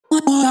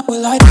Hey,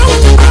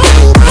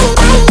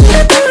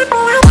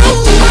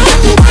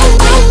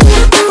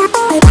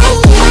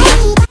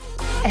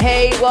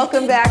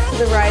 welcome back to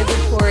the Rise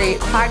of Torie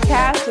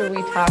podcast, where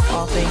we talk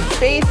all things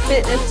faith,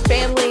 fitness,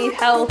 family,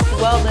 health,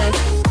 wellness,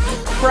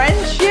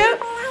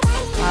 friendship.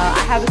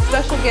 I have a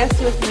special guest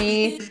with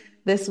me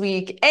this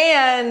week,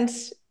 and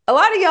a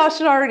lot of y'all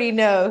should already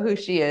know who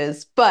she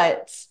is,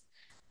 but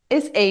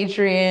it's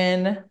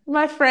Adrienne,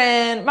 my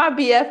friend, my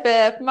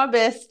BFF, my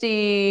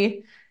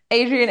bestie.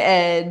 Adrienne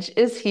Edge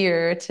is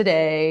here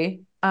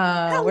today.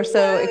 We're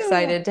so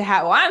excited to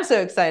have, well, I'm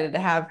so excited to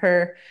have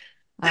her.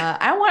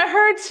 I want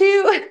her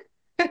to,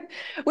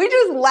 we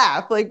just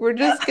laugh. Like we're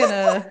just gonna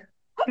laugh.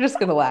 It's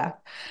gonna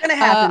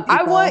happen, I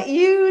people. want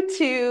you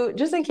to,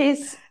 just in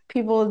case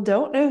people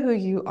don't know who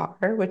you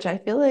are, which I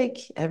feel like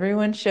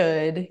everyone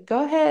should,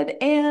 go ahead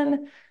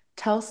and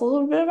tell us a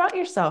little bit about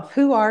yourself.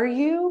 Who are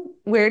you?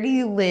 Where do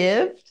you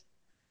live?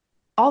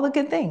 All the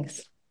good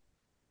things.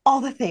 All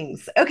the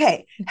things.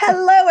 Okay.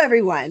 Hello,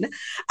 everyone.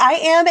 I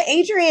am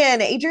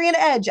Adrienne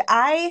Edge.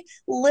 I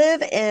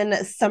live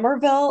in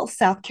Somerville,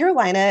 South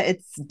Carolina.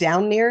 It's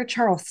down near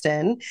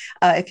Charleston,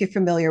 if you're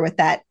familiar with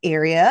that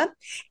area.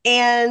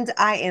 And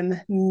I am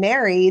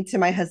married to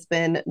my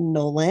husband,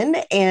 Nolan,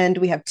 and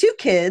we have two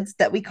kids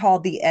that we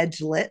call the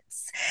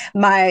Edgelets.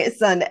 My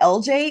son,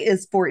 LJ,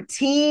 is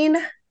 14.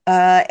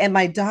 And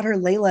my daughter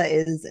Layla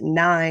is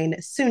 9,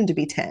 soon to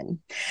be 10.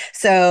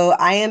 So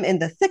I am in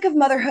the thick of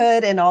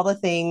motherhood and all the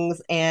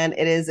things, and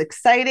it is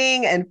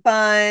exciting and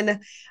fun.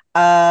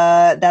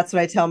 That's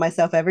what I tell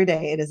myself every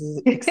day. It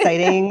is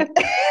exciting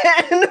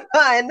and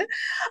fun.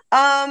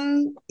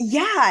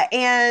 Yeah,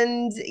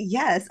 and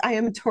yes, I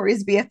am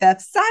Torie's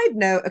BFF. Side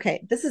note,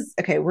 okay,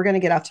 we're gonna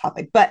get off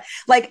topic, but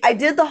like I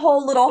did the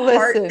whole little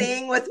heart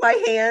thing with my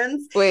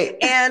hands. Wait.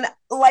 And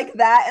like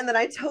that, and then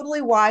I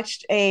totally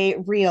watched a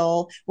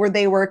reel where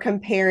they were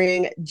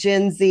comparing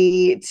Gen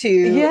Z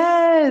to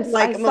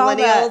like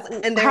millennials,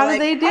 and they're how like,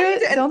 do they do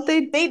it? Don't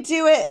they? They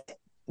do it.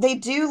 They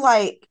do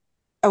like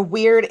a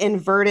weird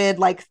inverted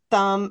like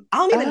thumb. I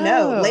don't even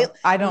know.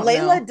 I don't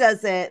Layla know.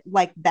 does it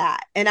like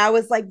that, and I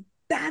was like,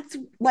 that's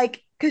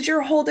like because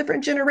you're a whole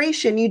different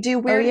generation. You do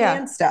weird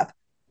hand stuff.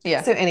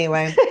 Yeah. So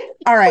anyway,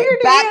 all right,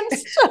 back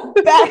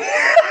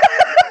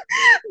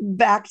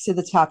back to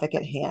the topic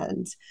at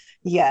hand.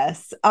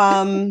 Yes.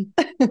 I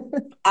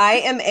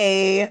am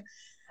a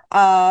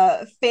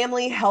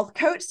family health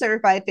coach,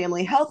 certified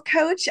family health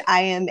coach.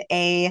 I am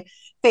a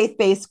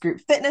faith-based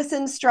group fitness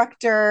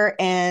instructor,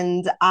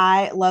 and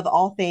I love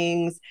all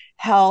things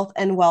health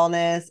and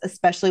wellness,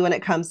 especially when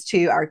it comes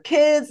to our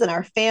kids and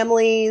our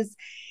families.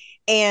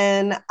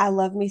 And I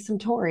love me some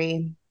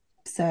Torie.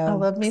 So I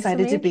love me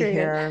excited some to be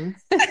here.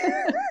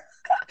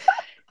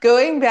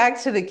 Going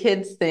back to the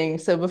kids thing.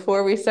 So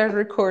before we started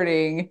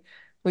recording,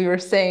 we were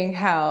saying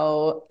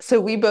so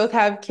we both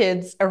have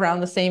kids around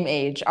the same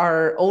age.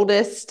 Our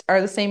oldest are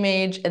the same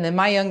age, and then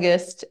my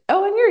youngest,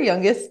 oh, and your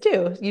youngest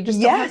too. You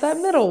just don't have that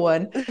middle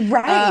one.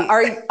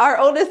 Right. Our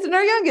oldest and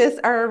our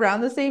youngest are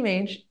around the same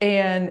age,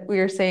 and we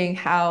were saying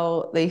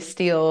how they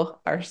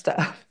steal our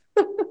stuff.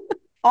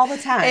 All the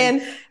time.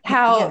 And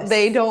how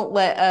they don't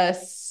let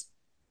us,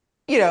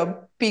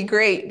 be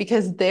great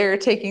because they're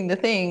taking the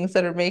things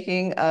that are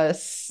making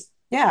us,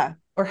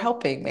 or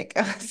helping make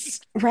us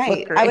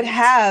right. I would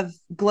have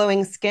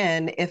glowing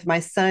skin if my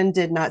son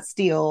did not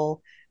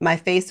steal my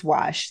face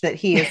wash that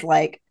he is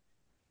like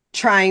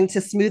trying to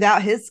smooth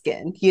out his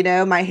skin.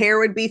 My hair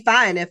would be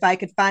fine if I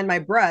could find my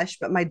brush,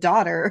 but my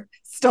daughter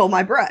stole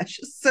my brush.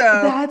 So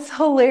that's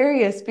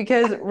hilarious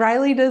because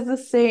Riley does the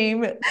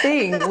same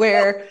thing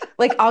where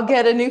like I'll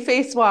get a new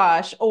face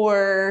wash,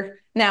 or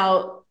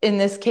now in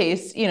this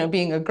case,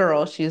 being a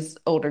girl, she's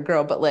older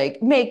girl, but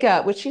like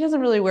makeup, which she doesn't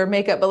really wear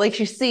makeup, but like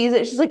she sees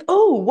it, she's like,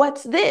 oh,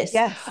 what's this?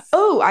 Yes.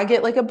 Oh, I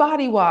get like a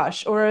body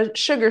wash or a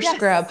sugar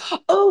scrub.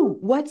 Oh,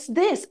 what's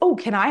this? Oh,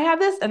 can I have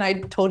this? And I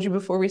told you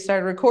before we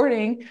started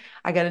recording,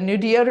 I got a new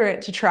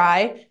deodorant to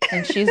try.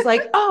 And she's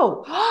like,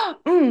 oh,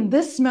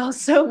 this smells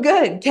so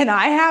good. Can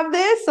I have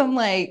this? I'm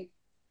like,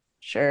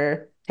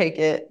 sure, take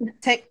it.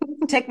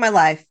 Take my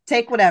life.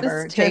 Take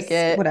whatever. Just take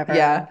it. Whatever.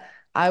 Yeah.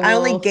 I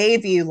only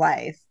gave you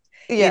life.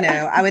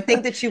 Yeah. I would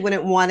think that you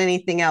wouldn't want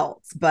anything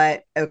else,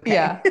 but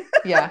okay.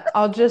 Yeah.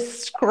 I'll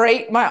just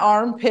scrape my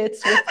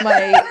armpits with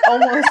my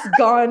almost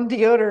gone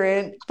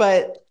deodorant,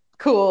 but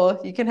cool,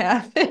 you can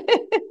have it.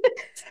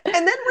 And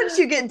then once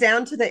you get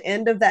down to the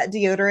end of that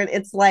deodorant,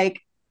 it's like,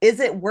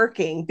 is it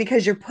working?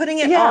 Because you're putting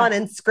it on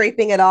and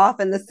scraping it off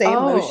in the same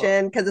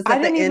motion because it's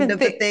at the end of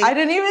the thing. I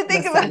didn't even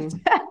think about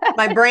that.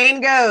 My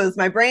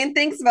brain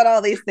thinks about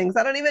all these things.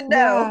 I don't even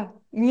know.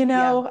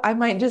 I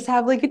might just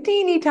have like a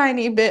teeny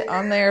tiny bit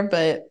on there,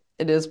 but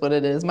it is what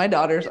it is. My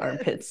daughter's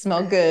armpits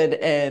smell good,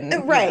 and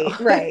right.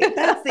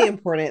 That's the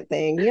important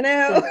thing,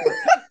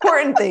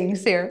 important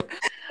things here.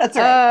 That's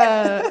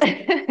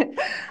right.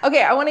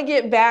 Okay, I want to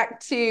get back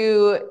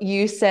to,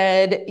 you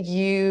said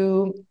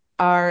you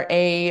are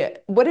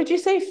what did you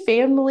say?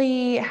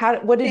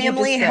 What did you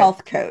Family describe?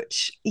 health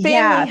coach. Family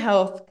Yeah.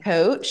 health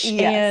coach.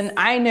 Yes. And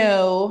I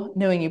know,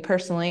 knowing you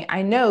personally,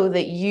 I know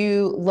that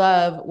you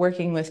love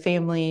working with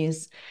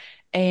families.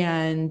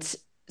 And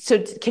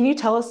so can you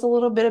tell us a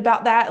little bit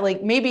about that?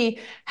 Like maybe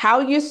how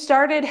you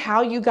started,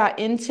 how you got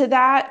into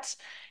that,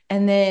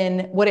 and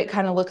then what it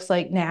kind of looks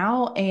like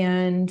now.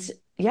 And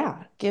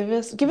yeah, give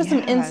us some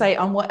Yeah. insight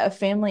on what a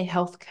family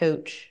health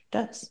coach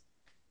does.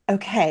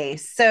 Okay,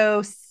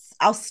 so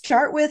I'll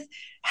start with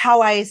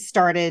how I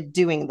started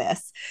doing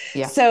this.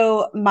 Yeah.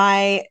 So,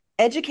 my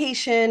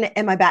education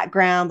and my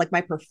background, like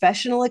my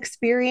professional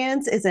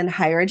experience, is in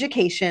higher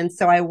education.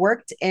 So, I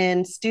worked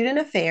in student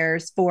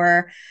affairs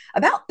for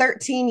about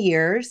 13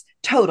 years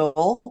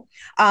total.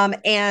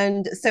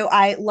 And so,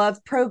 I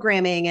love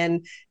programming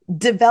and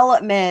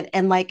development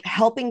and like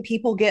helping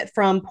people get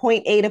from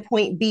point A to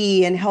point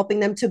B and helping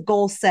them to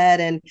goal set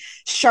and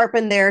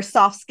sharpen their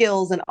soft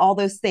skills and all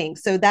those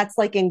things. So that's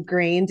like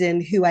ingrained in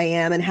who I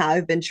am and how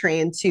I've been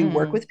trained to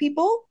work Mm, with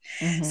people.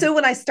 hmm So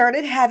when I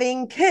started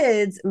having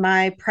kids,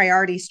 my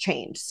priorities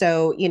changed.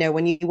 So,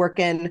 when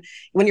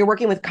you're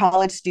working with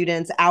college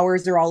students,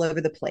 hours are all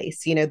over the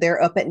place.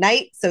 They're up at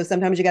night. So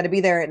sometimes you got to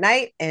be there at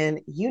night.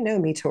 And you know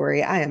me,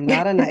 Torie, I am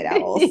not a night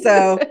owl.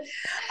 So it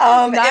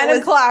Nine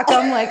was o'clock.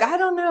 I'm like, I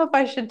don't know if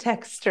I should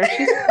text her.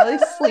 She's probably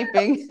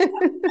sleeping.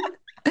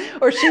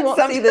 Or she won't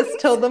see this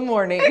sometimes till the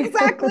morning.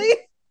 exactly.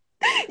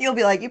 You'll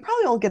be like, you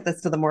probably won't get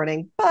this to the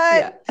morning,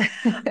 but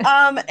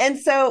Yeah. and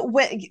so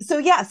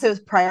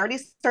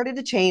priorities started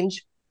to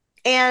change,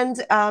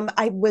 and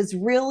I was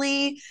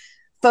really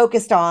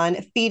focused on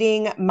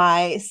feeding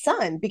my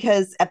son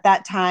because at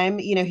that time,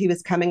 he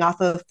was coming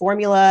off of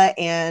formula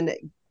and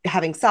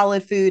having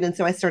solid food. And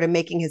so I started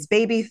making his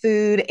baby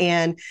food.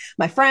 And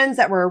my friends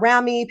that were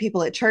around me,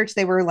 people at church,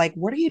 they were like,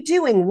 "What are you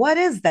doing? What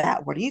is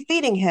that? What are you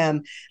feeding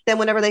him?" Then,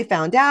 whenever they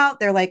found out,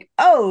 they're like,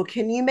 "Oh,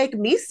 can you make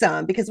me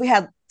some?" Because we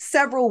had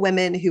several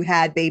women who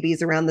had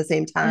babies around the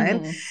same time.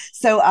 hmm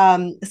So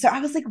I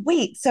was like,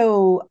 wait,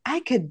 so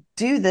I could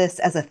do this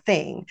as a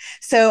thing.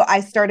 So I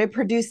started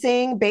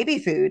producing baby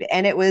food,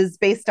 and it was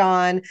based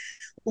on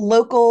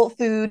local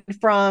food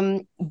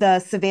from the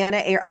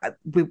Savannah area.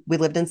 We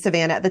lived in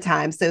Savannah at the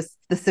time. So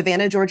the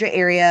Savannah, Georgia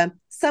area,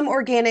 some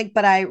organic,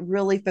 but I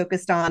really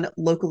focused on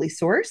locally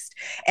sourced.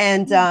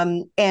 And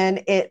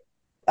it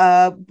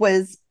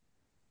was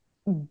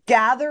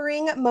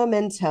gathering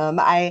momentum.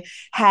 I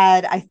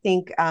had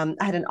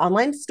an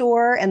online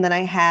store, and then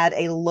I had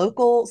a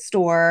local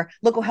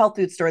health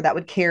food store that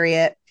would carry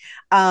it.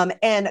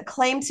 And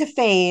claim to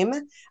fame,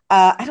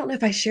 I don't know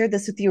if I shared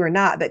this with you or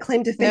not, but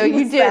claim to No, fame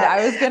you was did. that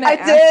I was going to I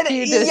ask did,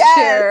 you to yes.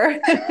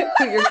 share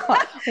who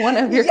one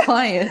of your Yeah,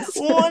 clients.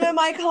 one of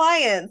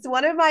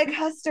my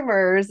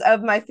customers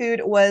of my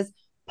food was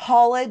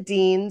Paula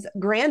Dean's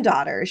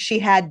granddaughter. She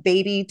had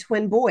baby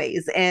twin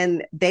boys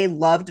and they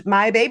loved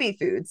my baby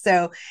food.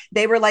 So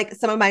they were like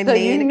some of my So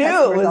you main knew it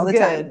customers all was the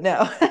time. good.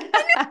 No.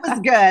 Was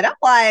good. I'm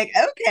like,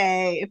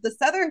 okay, if the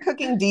Southern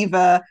cooking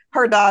diva,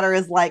 her daughter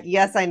is like,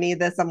 yes, I need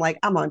this. I'm like,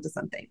 I'm onto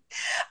something.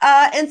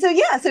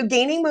 So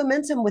gaining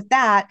momentum with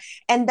that.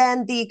 And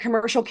then the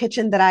commercial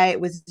kitchen that I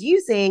was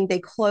using, they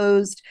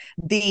closed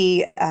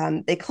the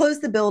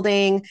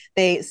building,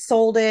 they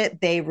sold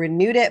it, they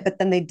renewed it, but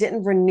then they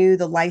didn't renew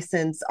the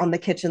license on the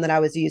kitchen that I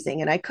was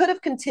using. And I could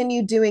have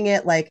continued doing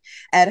it like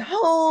at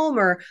home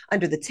or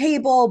under the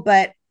table,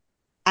 but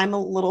I'm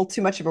a little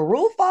too much of a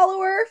rule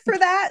follower for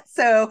that.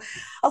 So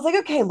I was like,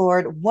 okay,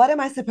 Lord, what am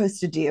I supposed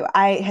to do?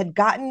 I had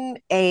gotten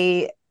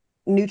a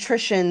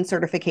nutrition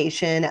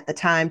certification at the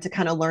time to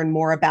kind of learn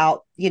more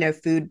about,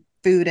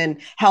 food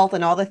and health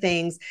and all the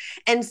things.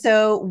 And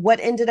so what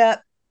ended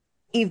up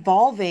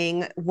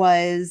evolving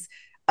was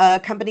a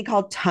company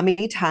called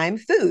Tummy Time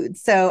Food.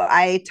 So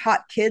I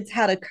taught kids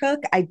how to cook.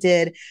 I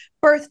did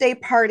birthday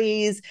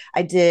parties,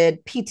 I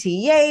did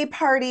PTA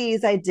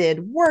parties, I did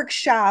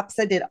workshops,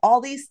 I did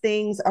all these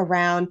things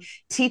around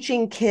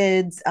teaching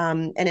kids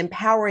and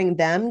empowering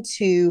them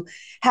to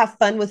have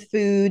fun with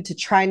food, to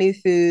try new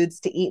foods,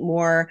 to eat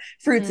more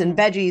fruits and Mm.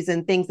 veggies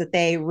and things that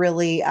they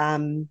really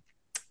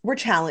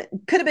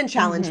could have been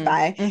challenged hmm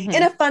by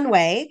in hmm a fun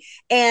way.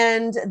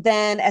 And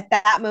then at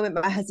that moment,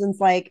 my husband's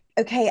like,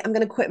 okay, I'm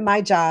going to quit my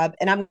job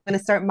and I'm going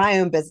to start my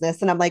own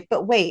business. And I'm like,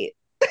 but wait,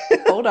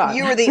 Hold on.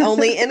 you were the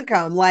only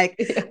income. Like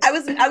Yeah. I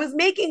was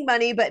making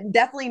money, but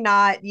definitely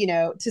not,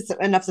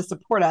 enough to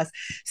support us.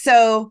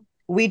 So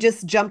we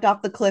just jumped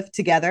off the cliff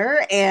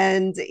together,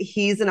 and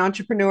he's an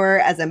entrepreneur,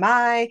 as am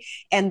I.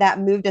 And that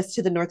moved us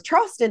to the North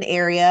Charleston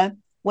area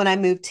when I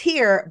moved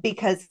here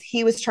because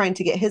he was trying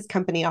to get his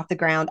company off the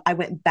ground. I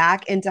went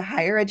back into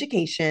higher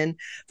education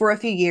for a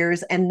few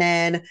years. And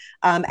then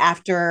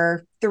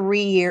after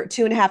 3 years,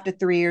 2.5 to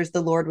 3 years,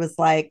 the Lord was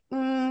like,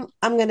 I'm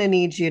going to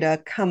need you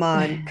to come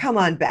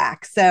on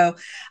back. So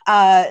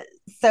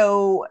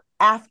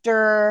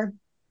after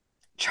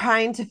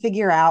trying to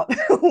figure out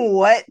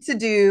what to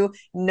do,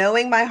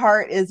 knowing my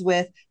heart is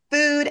with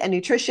food and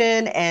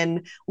nutrition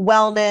and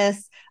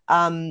wellness,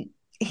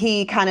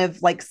 he kind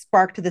of like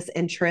sparked this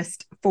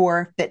interest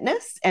for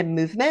fitness and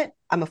movement.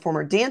 I'm a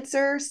former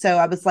dancer. So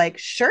I was like,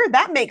 sure,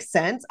 that makes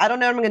sense. I don't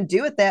know what I'm going to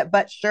do with it,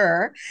 but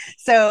sure.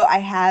 So I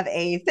have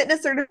a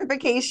fitness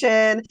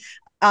certification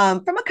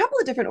from a couple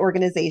of different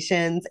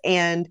organizations,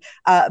 and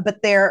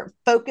but they're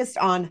focused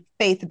on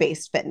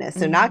faith-based fitness.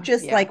 So not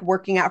just Yeah. like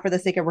working out for the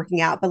sake of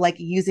working out, but like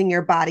using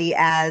your body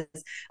as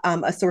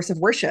a source of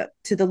worship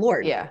to the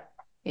Lord. Yeah.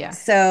 Yeah.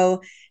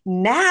 So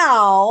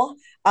now,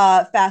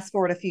 fast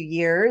forward a few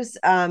years,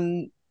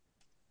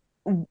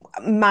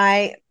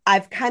 my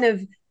I've kind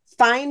of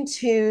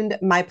fine-tuned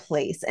my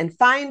place and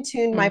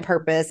fine-tuned my Mm.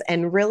 purpose,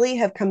 and really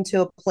have come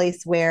to a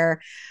place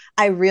where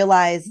I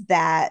realize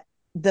that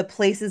the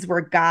places where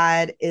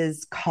God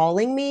is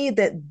calling me,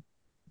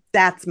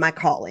 that's my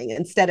calling,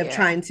 instead of Yeah.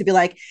 trying to be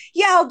like,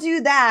 yeah, I'll do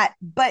that,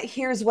 but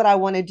here's what I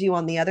want to do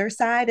on the other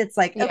side. It's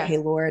like, Yeah. okay,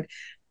 Lord,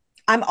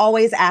 I'm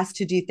always asked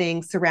to do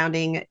things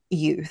surrounding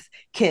youth,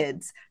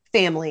 kids,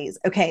 families.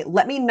 Okay,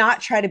 let me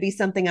not try to be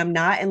something I'm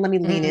not, and let me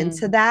lean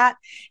into Mm. that.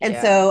 And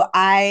Yeah. so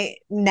I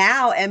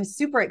now am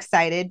super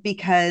excited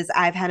because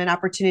I've had an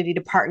opportunity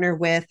to partner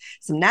with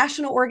some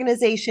national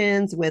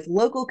organizations, with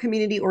local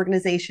community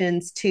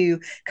organizations, to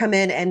come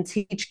in and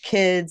teach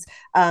kids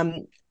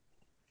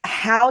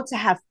how to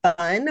have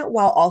fun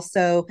while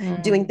also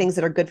doing Mm. things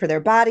that are good for their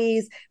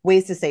bodies,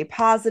 ways to stay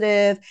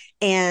positive.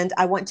 And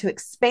I want to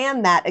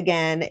expand that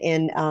again,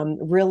 and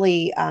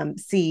really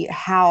see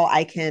how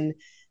I can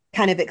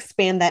kind of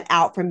expand that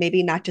out from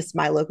maybe not just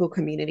my local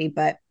community,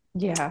 but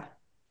Yeah.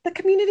 the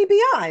community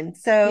beyond.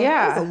 So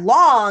that was a Yeah.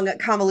 long,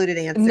 convoluted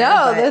answer,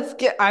 No, but that's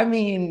good. I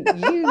mean,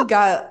 you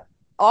got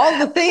all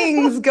the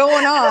things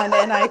going on.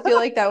 And I feel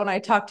like that when I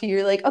talk to you,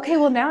 you're like, okay,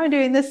 well, now I'm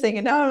doing this thing.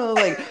 And now I'm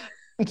like,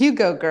 you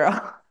go,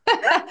 girl.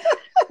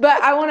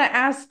 But I want to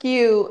ask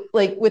you,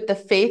 like, with the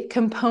faith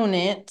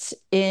component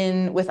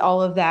in with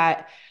all of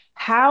that,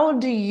 how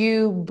do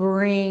you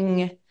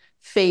bring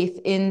faith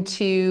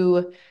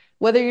into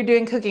whether you're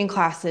doing cooking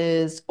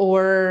classes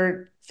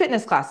or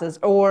fitness classes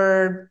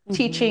or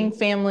teaching mm-hmm.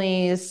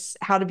 families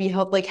how to be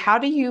healthy? Like, how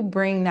do you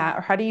bring that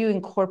or how do you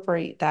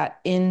incorporate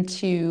that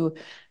into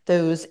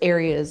those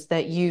areas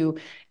that you,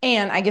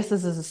 and I guess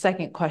this is a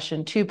second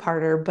question,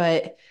 two-parter,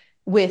 but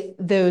with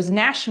those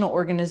national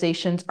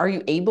organizations, are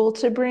you able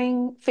to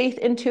bring faith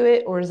into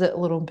it, or is it a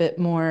little bit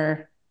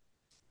more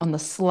on the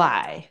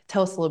sly?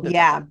 Tell us a little bit about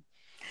Yeah. that.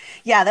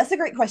 Yeah, that's a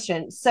great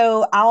question.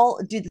 So I'll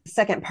do the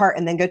second part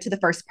and then go to the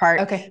first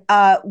part. Okay.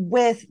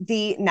 With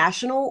the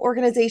national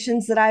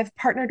organizations that I've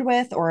partnered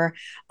with, or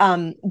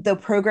the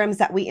programs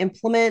that we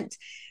implement,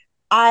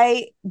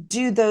 I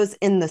do those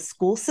in the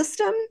school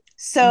system.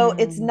 So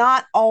it's Mm,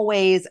 not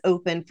always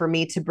open for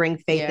me to bring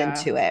faith yeah.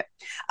 into it.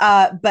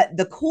 But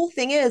the cool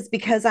thing is,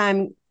 because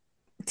I'm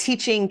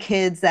teaching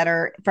kids that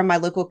are from my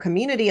local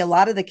community, a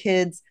lot of the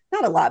kids,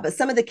 not a lot, but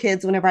some of the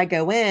kids, whenever I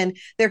go in,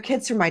 they're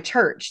kids from my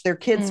church. They're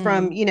kids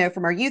from, Mm.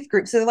 from our youth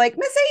group. So they're like,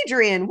 Miss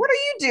Adrienne, what are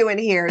you doing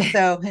here?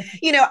 So,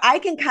 I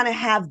can kind of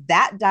have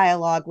that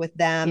dialogue with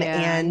them. Yeah,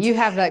 And you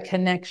have that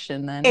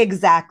connection then.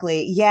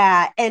 exactly.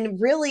 Yeah. And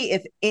really,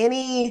 if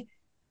any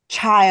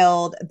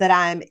child that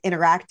I'm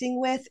interacting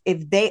with,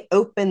 if they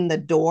open the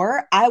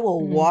door, I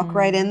will walk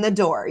right in Mm, the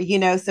door.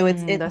 So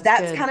that's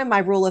that's kind good. of my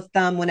rule of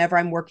thumb whenever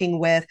I'm working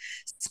with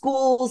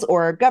schools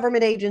or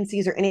government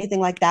agencies or anything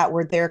like that,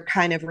 where they're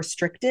kind of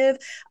restrictive.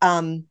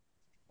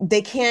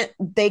 They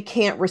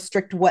can't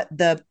restrict what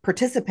the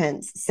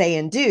participants say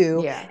and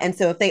do. Yeah. And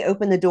so if they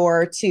open the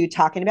door to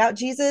talking about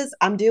Jesus,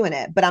 I'm doing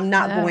it, but I'm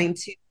not Yeah. going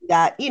to do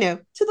that,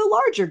 to the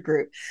larger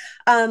group.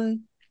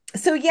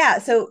 So yeah,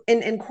 so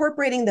in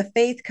incorporating the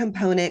faith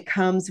component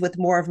comes with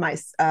more of my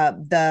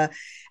the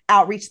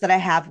outreach that I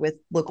have with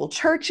local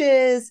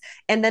churches.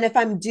 And then if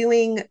I'm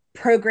doing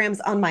programs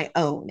on my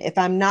own, if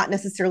I'm not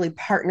necessarily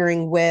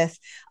partnering with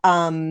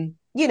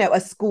a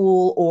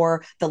school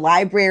or the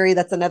library,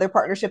 that's another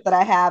partnership that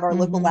I have, our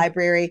local Hmm.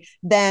 library,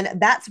 then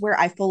that's where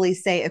I fully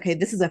say, okay,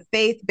 this is a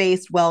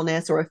faith-based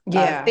wellness, or a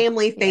Yeah.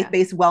 family Yeah.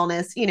 faith-based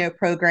wellness,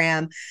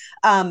 program.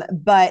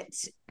 But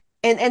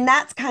and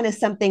that's kind of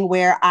something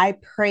where I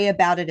pray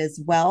about it as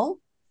well.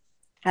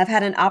 I've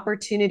had an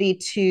opportunity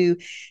to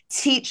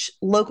teach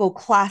local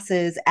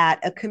classes at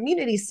a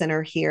community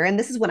center here. And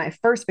this is when I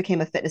first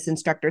became a fitness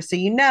instructor. So,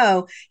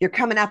 you're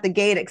coming out the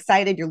gate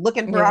excited, you're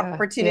looking for Yeah. Yeah.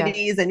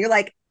 opportunities, and you're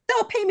like,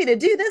 they'll pay me to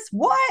do this.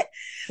 What?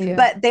 Yeah.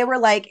 But they were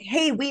like,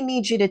 hey, we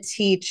need you to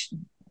teach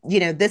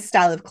this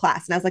style of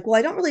class. And I was like, well,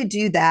 I don't really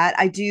do that.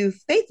 I do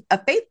a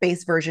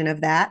faith-based version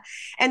of that.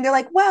 And they're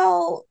like,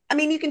 well, I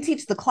mean, you can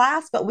teach the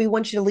class, but we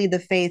want you to lead the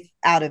faith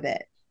out of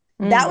it.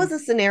 That was Mm, a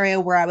scenario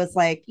where I was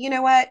like, you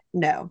know what?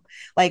 No,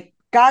 like,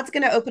 God's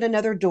going to open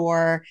another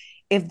door.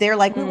 If they're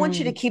like, we want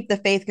you to mm, keep the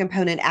faith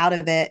component out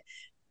of it,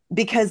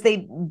 because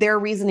their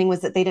reasoning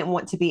was that they didn't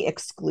want to be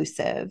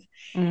exclusive.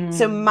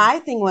 So mm, my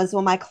thing was,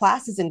 well, my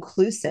class is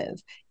inclusive.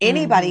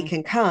 Anybody hmm,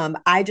 can come.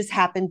 I just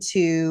happen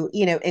to,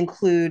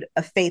 include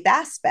a faith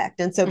aspect.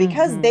 And so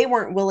because hmm. they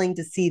weren't willing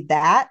to see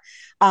that,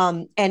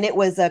 and it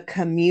was a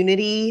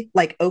community,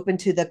 like open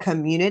to the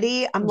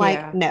community, I'm like,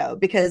 Yeah. no,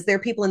 because there are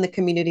people in the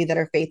community that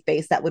are faith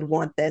based that would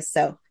want this.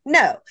 So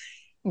no.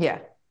 Yeah.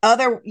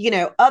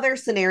 other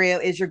scenario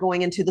is you're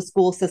going into the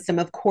school system.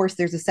 Of course,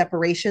 there's a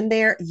separation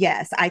there.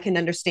 Yes, I can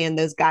understand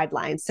those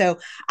guidelines. So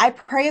I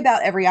pray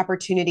about every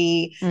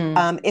opportunity.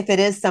 Mm, If it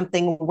is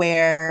something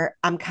where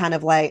I'm kind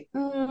of like,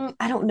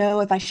 I don't know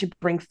if I should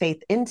bring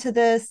faith into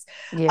this.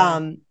 yeah.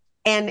 Um,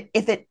 and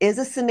if it is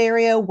a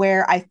scenario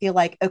where I feel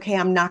like, okay,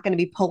 I'm not going to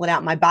be pulling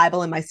out my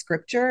Bible and my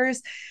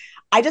scriptures,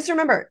 I just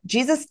remember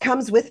Jesus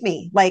comes with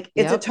me. Like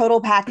it's a Yep. total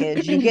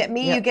package. You get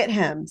me, you Yep. get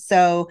him.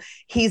 So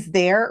he's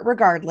there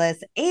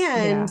regardless.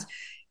 And Yeah.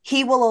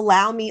 he will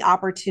allow me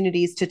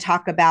opportunities to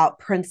talk about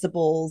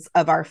principles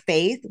of our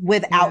faith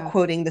without Yeah.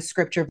 quoting the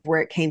scripture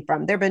where it came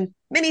from. There have been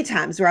many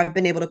times where I've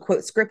been able to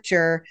quote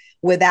scripture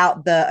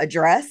without the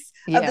address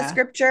of the Yeah.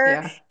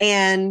 scripture. Yeah.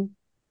 And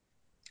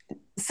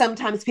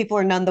sometimes people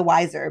are none the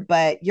wiser,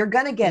 but you're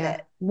going to get Yeah.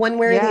 it one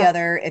way or the Yeah.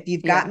 other. If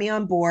you've got Yeah. me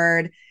on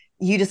board,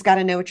 you just got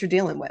to know what you're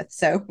dealing with.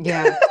 So,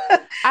 Yeah.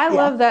 I yeah.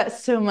 love that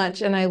so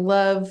much. And I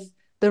love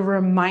the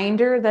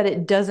reminder that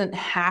it doesn't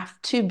have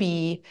to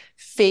be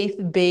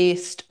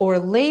faith-based or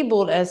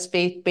labeled as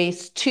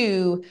faith-based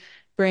to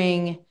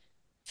bring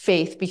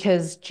faith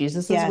because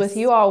Jesus is with Yes.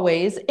 you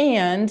always.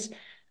 And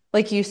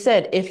like you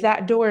said, if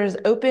that door is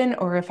open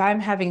or if I'm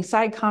having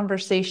side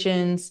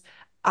conversations,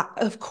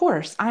 of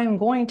course, I'm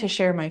going to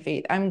share my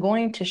faith. I'm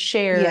going to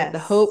share the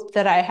Yes. hope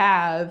that I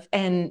have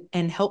and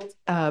help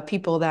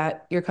people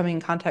that you're coming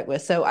in contact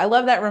with. So I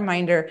love that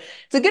reminder.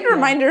 It's a good Yeah.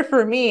 reminder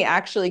for me,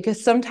 actually,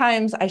 because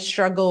sometimes I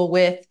struggle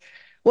with,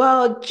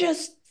 well,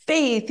 just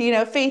faith,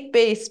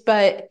 faith-based,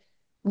 but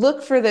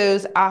look for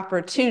those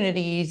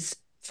opportunities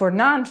for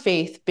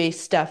non-faith based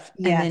stuff,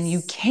 and then you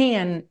Yes.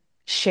 can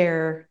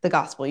share the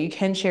gospel. You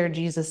can share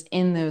Jesus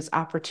in those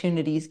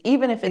opportunities,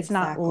 even if it's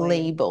not Exactly.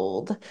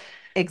 labeled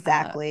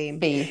Exactly.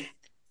 faith.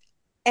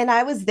 And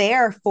I was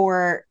there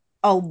for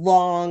a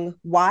long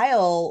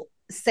while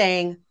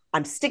saying,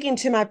 I'm sticking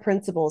to my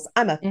principles.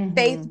 I'm a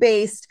faith Hmm.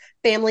 based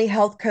family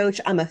health coach.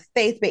 I'm a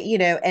faith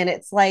based, and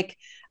it's like,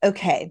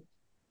 okay,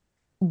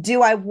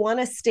 do I want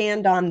to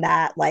stand on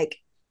that? Like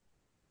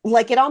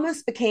it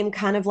almost became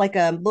kind of like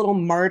a little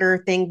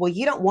martyr thing. Well,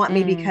 you don't want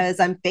me Mm,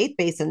 because I'm faith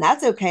based, and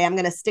that's okay. I'm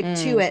going to stick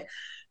to mm, it.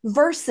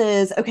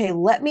 Versus, okay,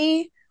 let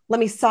me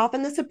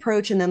soften this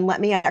approach and then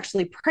let me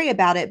actually pray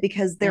about it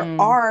because there mm.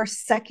 are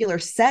secular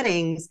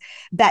settings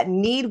that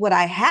need what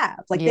I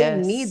have. Like they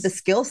need the Yes.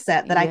 skill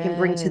set that I can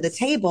bring to the Yes.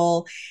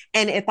 table.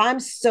 And if I'm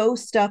so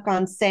stuck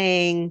on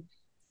saying,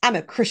 I'm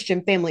a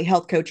Christian family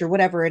health coach or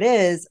whatever it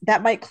is,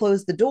 that might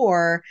close the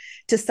door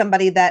to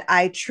somebody that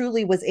I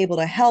truly was able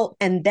to help.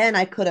 And then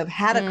I could have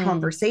had a Mm,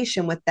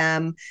 conversation with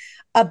them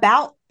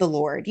about the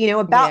Lord,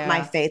 about my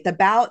yeah. faith,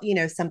 about,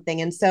 something.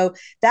 And so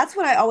that's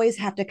what I always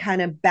have to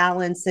kind of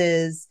balance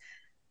is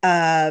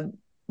uh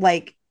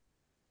like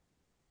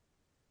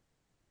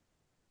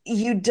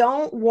you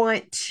don't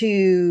want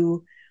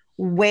to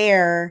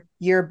wear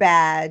your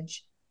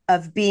badge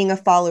of being a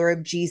follower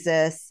of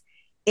Jesus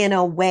in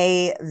a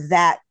way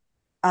that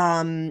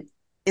um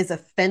is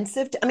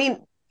offensive to, I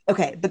mean,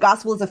 okay, the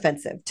gospel is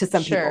offensive to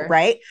some people, Sure.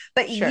 right?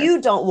 But Sure.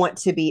 you don't want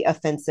to be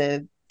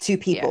offensive to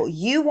Yeah. people.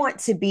 You want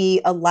to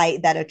be a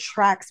light that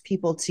attracts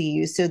people to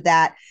you so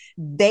that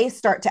they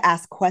start to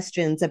ask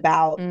questions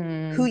about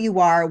who Mm, you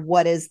are,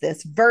 what is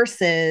this,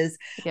 versus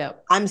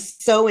yep. I'm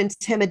so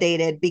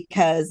intimidated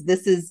because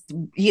this is,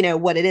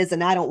 what it is,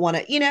 and I don't want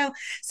to,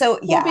 So Well,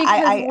 yeah, because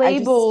I just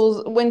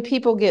labels, when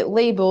people get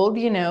labeled,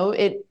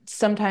 it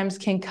sometimes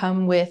can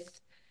come with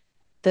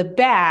the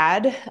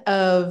bad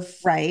of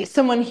right,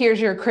 someone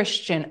hears you're a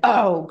Christian.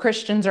 Oh,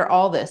 Christians are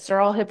all this. They're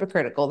all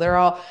hypocritical. They're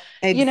all,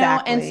 and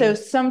so exactly,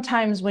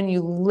 sometimes when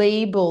you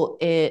label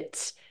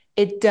it,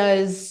 it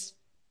does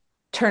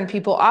turn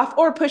people off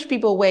or push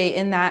people away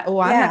in that, oh,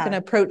 I'm not going yeah,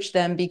 to approach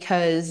them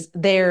because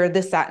they're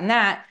this, that, and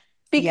that,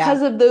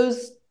 because yeah, of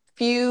those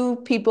few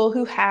people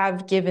who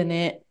have given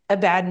it a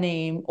bad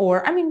name.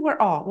 Or, I mean, we're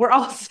all we're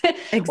all sinners.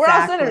 We're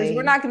exactly,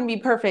 not going to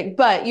be perfect,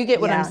 but you get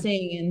what I'm yeah,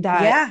 saying in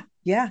that yeah,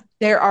 yeah,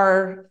 there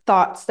are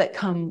thoughts that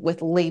come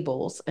with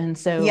labels. And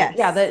so, yeah,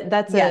 yes,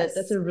 that's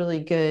yes, a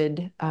really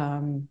good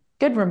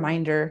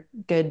reminder,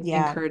 good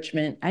yeah,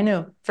 encouragement. I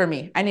know for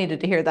me, I needed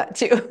to hear that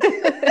too.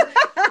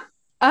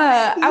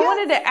 I yes,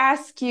 wanted to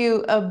ask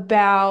you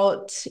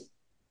about,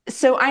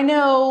 so I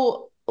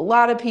know a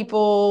lot of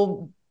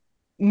people,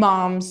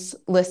 moms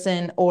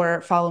listen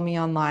or follow me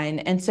online.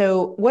 And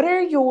so what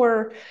are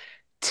your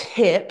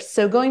tips?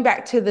 So going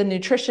back to the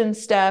nutrition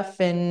stuff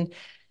and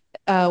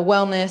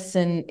wellness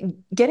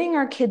and getting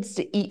our kids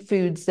to eat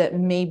foods that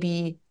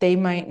maybe they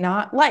might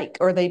not like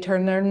or they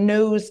turn their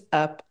nose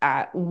up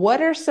at.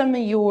 What are some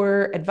of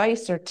your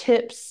advice or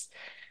tips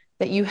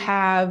that you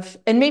have,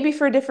 and maybe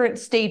for different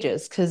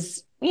stages?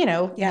 Because,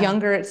 yeah,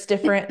 younger it's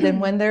different than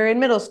when they're in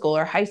middle school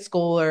or high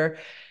school, or,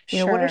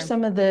 what are sure,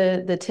 some of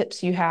the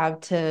tips you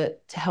have to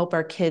help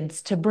our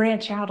kids to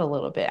branch out a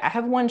little bit? I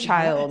have one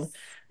child yes,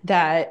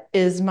 that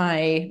is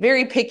my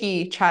very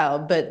picky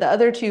child, but the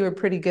other two are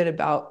pretty good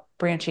about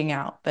branching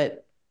out.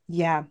 But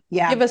yeah,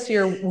 yeah. give us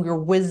your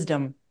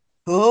wisdom.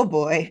 Oh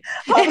boy.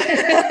 Um,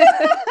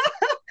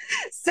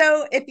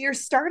 So if you're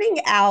starting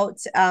out,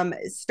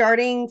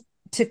 starting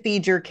to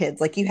feed your kids,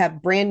 like you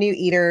have brand new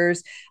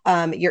eaters,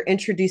 you're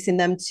introducing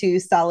them to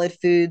solid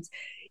foods.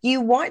 You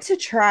want to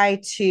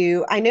try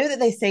to, I know that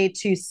they say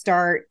to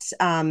start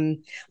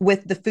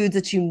with the foods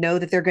that you know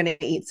that they're going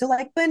to eat. So,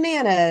 like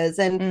bananas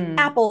and Mm,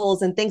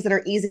 apples and things that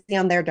are easy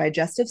on their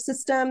digestive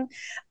system.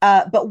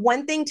 But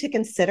one thing to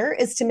consider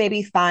is to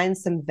maybe find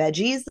some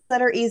veggies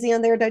that are easy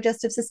on their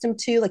digestive system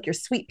too, like your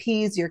sweet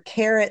peas, your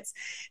carrots,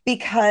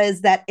 because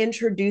that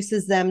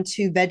introduces them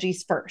to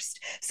veggies first.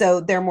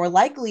 So they're more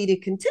likely to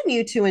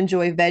continue to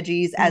enjoy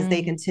veggies as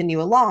they mm, continue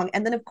along.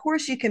 And then, of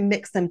course, you can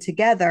mix them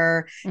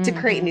together to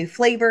create new hmm.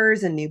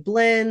 flavors and new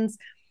blends.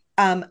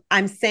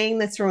 I'm saying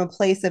this from a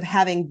place of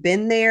having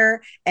been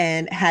there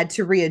and had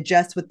to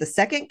readjust with the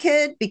second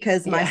kid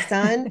because my Yeah.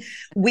 son,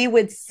 we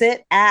would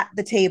sit at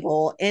the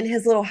table in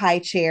his little high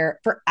chair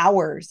for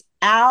hours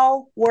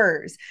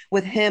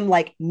with him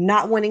like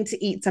not wanting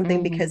to eat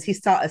something because Hmm. he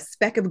saw a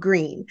speck of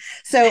green.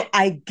 So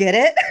I get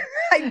it.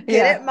 I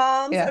get it, Yeah.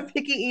 moms Yeah. of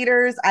picky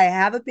eaters. I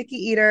have a picky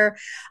eater.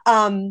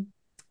 Um,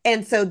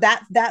 and so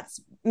that's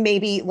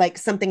maybe like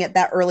something at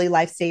that early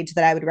life stage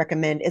that I would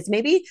recommend is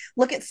maybe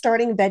look at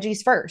starting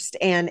veggies first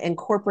and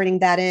incorporating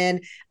that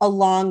in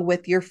along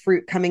with your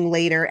fruit coming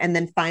later, and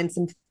then find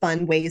some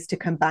fun ways to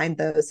combine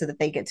those so that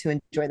they get to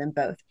enjoy them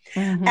both.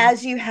 Hmm.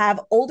 As you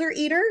have older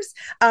eaters,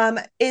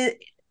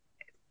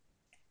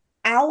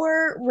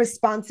 our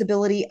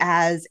responsibility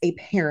as a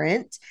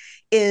parent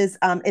is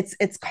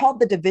it's called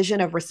the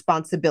division of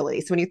responsibility.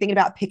 So when you're thinking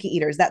about picky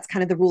eaters, that's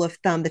kind of the rule of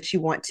thumb that you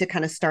want to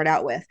kind of start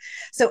out with.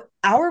 So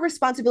our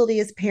responsibility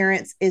as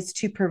parents is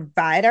to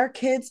provide our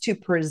kids to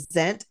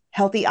present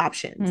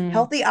Mm,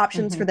 healthy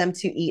options for hmm. them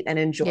to eat and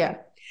enjoy. Yeah.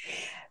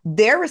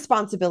 Their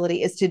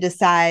responsibility is to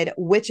decide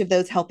which of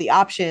those healthy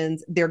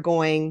options they're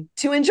going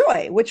to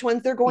enjoy, which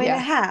ones they're going to Yeah.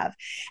 have.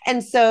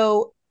 And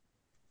so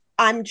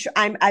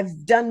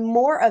I've done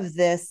more of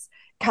this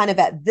kind of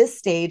at this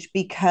stage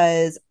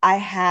because I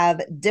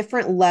have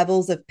different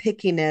levels of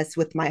pickiness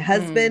with my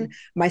husband, Mm.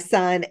 my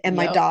son, and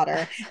my Yep.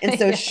 daughter. And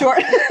so Yeah.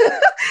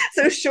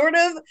 short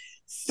of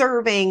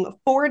serving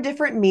four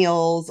different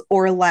meals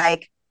or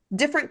like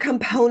different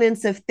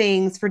components of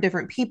things for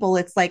different people,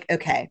 it's like,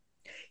 okay,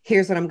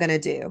 here's what I'm going to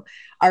do.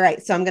 All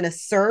right, so I'm going to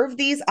serve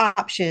these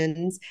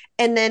options,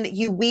 and then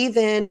you weave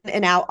in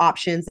and out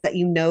options that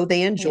you know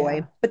they enjoy,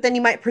 Yeah. but then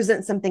you might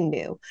present something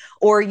new,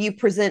 or you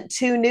present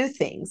two new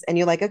things and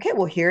you're like, okay,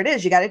 well, here it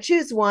is. You got to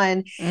choose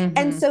one.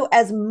 And Hmm. so,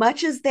 as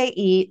much as they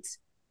eat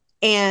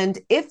and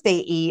if they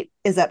eat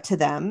is up to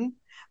them,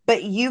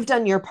 but you've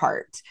done your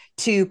part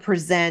to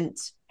present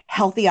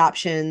healthy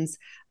options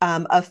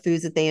of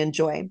foods that they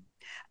enjoy.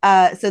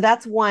 So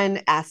that's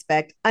one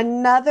aspect.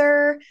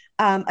 Another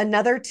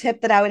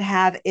tip that I would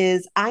have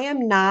is I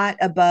am not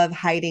above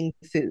hiding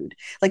food.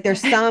 Like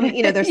there's some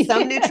Yeah.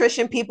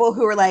 nutrition people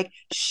who are like,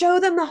 show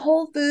them the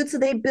whole food so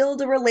they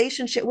build a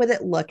relationship with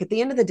it. Look, at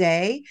the end of the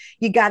day,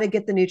 you got to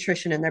get the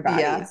nutrition in their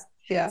Yeah. bodies.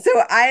 Yeah. So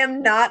I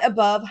am not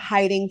above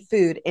hiding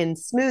food in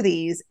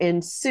smoothies,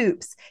 in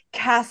soups,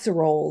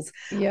 casseroles,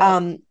 Yep.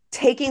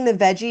 taking the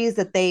veggies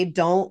that they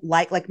don't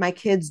like my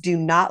kids do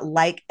not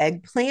like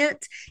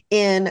eggplant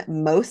in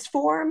most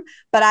form,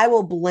 but I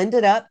will blend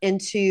it up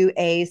into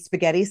a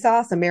spaghetti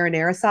sauce, a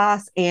marinara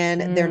sauce,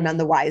 and they're none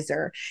the Mm.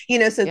 wiser.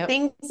 So Yep.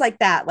 things like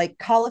that, like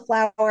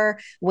cauliflower,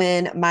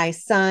 when my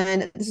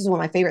son, this is one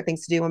of my favorite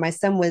things to do when my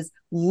son was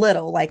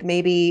little, like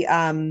maybe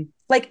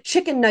like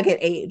chicken nugget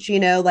age,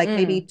 like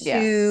maybe Yeah.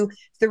 2,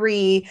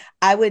 3,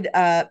 I would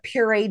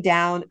puree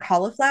down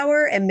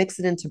cauliflower and mix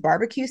it into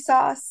barbecue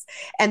sauce.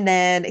 And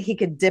then he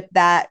could dip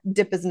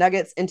his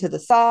nuggets into the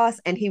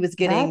sauce, and he was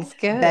getting That's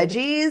good.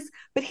 veggies,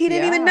 but he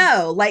didn't even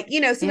Yeah. know. So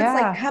it's like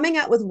Yeah. coming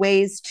up with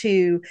ways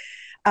to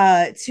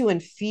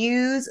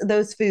infuse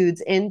those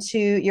foods into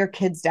your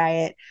kids'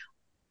 diet.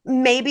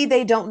 Maybe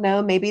they don't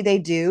know, maybe they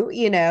do,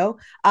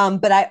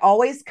 but I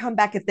always come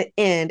back at the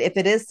end if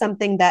it is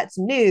something that's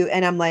new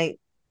and I'm like,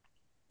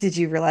 did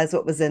you realize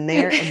what was in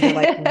there? And they're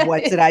like,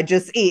 what did I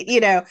just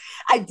eat?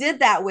 I did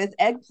that with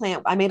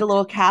eggplant. I made a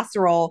little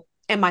casserole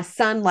and my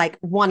son like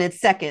wanted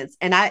seconds,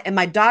 and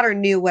my daughter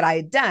knew what I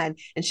had done,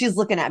 and she's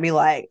looking at me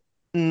like,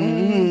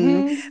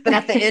 mm-hmm. Hmm. But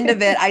at the end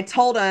of it, I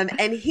told him,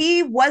 and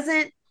he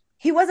wasn't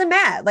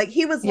mad. Like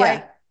he was Yeah.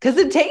 like, Because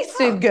it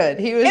tasted oh, good.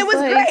 He it was was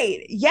like,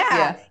 great. Yeah.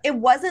 yeah. It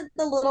wasn't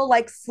the little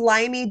like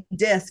slimy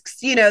discs,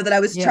 that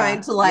I was trying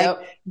Yeah. to like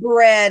Yep.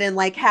 bread and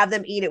like have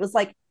them eat. It was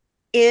like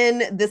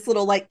in this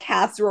little like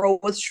casserole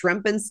with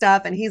shrimp and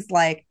stuff. And he's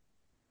like,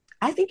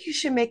 I think you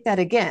should make that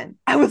again.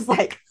 I was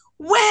like,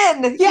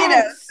 when?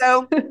 Yes.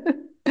 So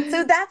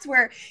that's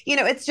where,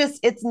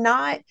 it's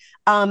not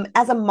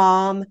as a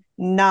mom,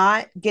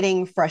 not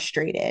getting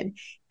frustrated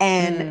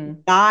and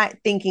Mm. not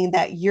thinking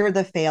that you're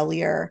the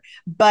failure,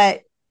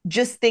 but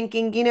just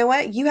thinking, you know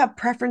what, you have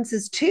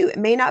preferences too. It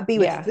may not be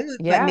with Yeah. food,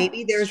 but Yeah.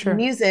 maybe It's there's true.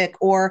 music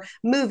or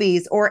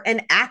movies or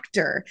an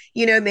actor.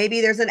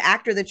 Maybe there's an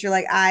actor that you're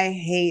like, I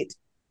hate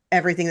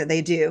everything that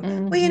they do.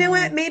 Well, you know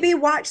what? Mm-hmm. Maybe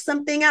watch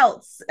something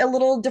else, a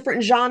little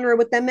different genre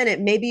with them in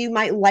it. Maybe you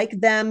might like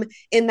them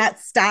in that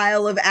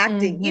style of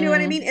acting. You know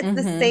what I mean? Mm-hmm. It's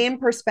the Mm-hmm. same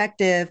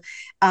perspective.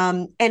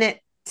 And it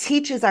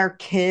teaches our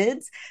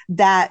kids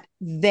that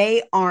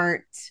they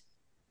aren't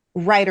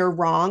right or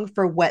wrong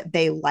for what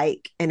they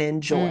like and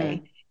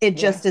enjoy. Mm. It Yeah.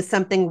 just is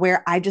something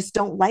where I just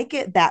don't like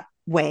it that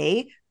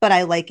way, but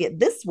I like it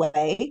this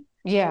way.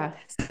 Yeah.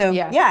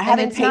 So, Yeah. yeah, And having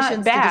it's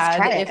not patience to just bad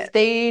try if it.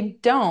 they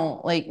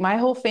don't. Like my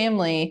whole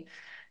family,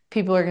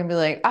 people are gonna be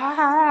like,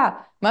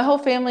 ah, my whole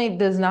family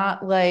does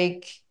not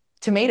like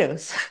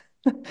tomatoes.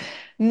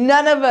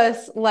 None of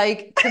us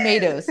like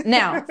tomatoes.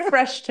 Now,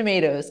 fresh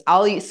tomatoes.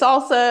 I'll eat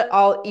salsa,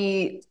 I'll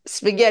eat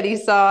spaghetti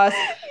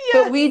sauce,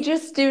 but Yes. we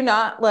just do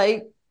not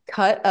like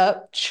cut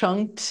up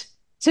chunked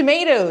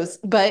tomatoes.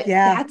 But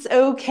Yeah. that's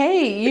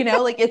okay.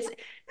 Like it's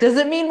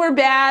doesn't mean we're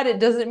bad. It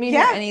doesn't mean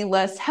we're Yeah. any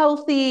less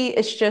healthy.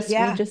 It's just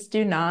we Yeah. just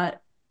do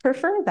not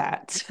prefer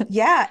that.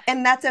 Yeah.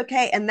 And that's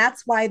okay. And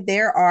that's why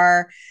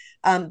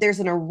there's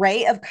an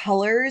array of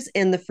colors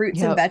in the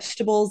fruits and Yep.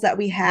 vegetables that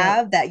we Yep.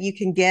 have that you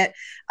can get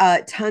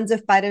tons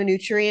of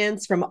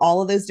phytonutrients from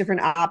all of those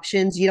different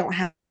options. You don't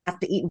have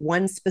to eat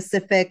one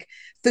specific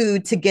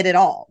food to get it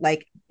all.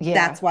 Like Yeah.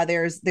 that's why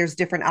there's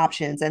different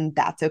options, and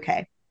that's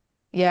okay.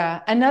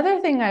 Yeah. Another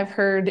thing I've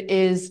heard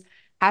is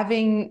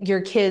having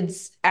your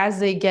kids, as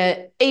they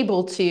get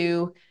able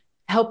to,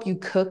 help you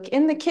cook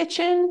in the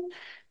kitchen,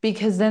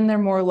 because then they're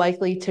more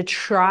likely to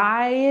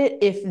try it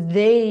if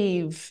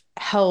they've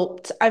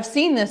helped. I've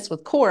seen this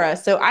with Cora,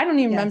 so I don't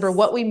even remember Yes.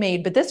 what we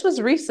made, but this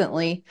was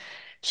recently.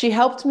 She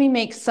helped me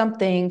make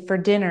something for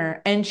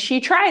dinner and she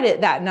tried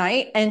it that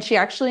night and she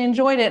actually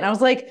enjoyed it. And I was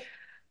like,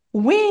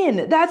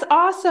 win. That's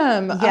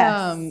awesome.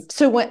 Yes.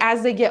 So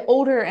as they get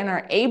older and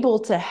are able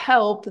to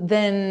help,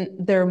 then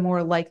they're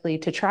more likely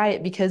to try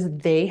it because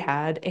they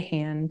had a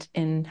hand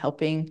in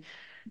helping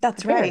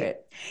That's prepare right. it.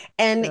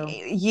 And So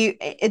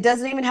it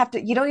doesn't even have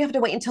to, you don't even have to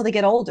wait until they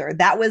get older.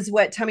 That was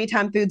what Tummy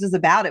Time Foods is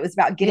about. It was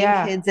about getting yeah,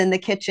 kids in the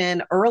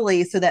kitchen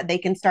early so that they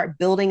can start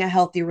building a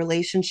healthy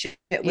relationship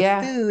with yeah,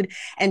 food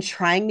and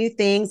trying new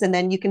things. And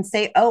then you can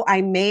say, oh,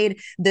 I made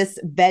this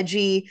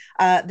veggie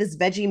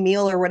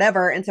meal or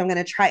whatever. And so I'm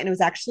going to try it. And it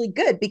was actually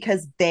good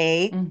because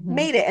they hmm,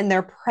 made it and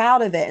they're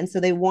proud of it. And so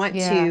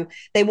yeah,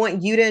 they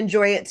want you to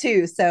enjoy it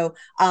too. So,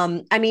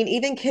 I mean,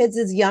 even kids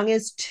as young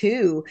as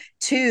 2,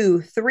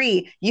 2,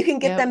 3, you can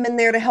get them yep. in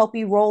there to help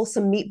you roll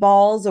some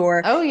meatballs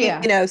or, Oh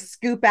yeah,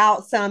 scoop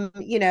out some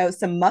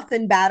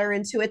muffin batter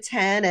into a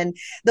tin. And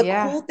the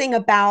cool yeah. thing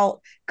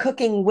about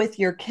cooking with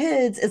your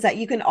kids is that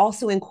you can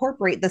also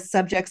incorporate the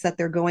subjects that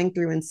they're going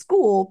through in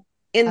school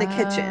in the Oh,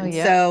 kitchen.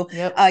 yep, So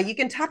yep, you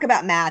can talk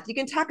about math, you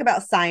can talk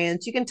about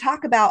science, you can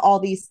talk about all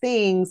these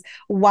things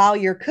while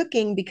you're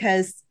cooking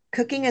because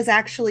cooking is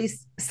actually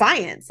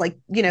science. Like,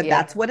 yeah,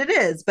 that's what it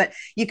is. But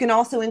you can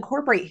also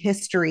incorporate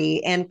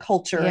history and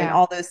culture and yeah,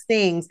 all those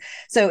things.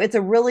 So it's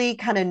a really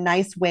kind of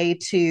nice way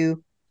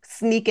to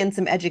sneak in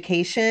some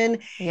education.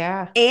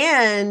 yeah.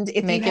 And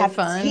if you Make it have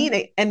fun.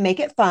 and make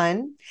it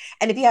fun.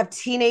 And if you have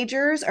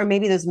teenagers or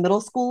maybe those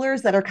middle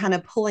schoolers that are kind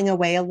of pulling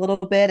away a little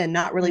bit and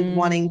not really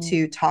wanting Mm,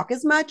 to talk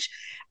as much,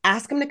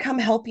 ask them to come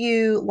help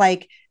you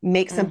like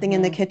make something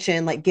in the hmm.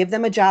 kitchen, like give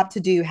them a job to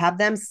do, have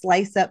them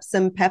slice up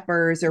some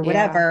peppers or Yeah,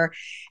 whatever.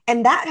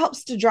 And that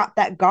helps to drop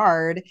that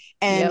guard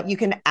and you yep,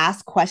 can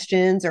ask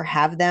questions or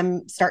have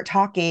them start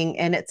talking.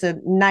 And it's a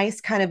nice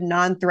kind of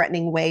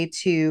non-threatening way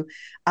to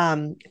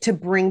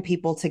bring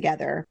people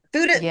together.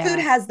 Food yeah,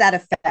 has that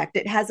effect.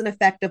 It has an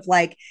effect of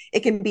like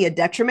it can be a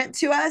detriment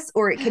to us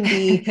or it can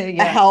be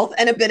a yeah, health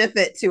and a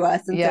benefit to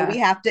us. And so we yeah,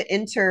 have to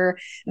enter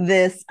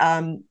this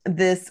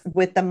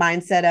with the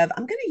mindset of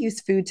I'm going to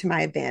use food to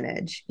my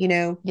advantage,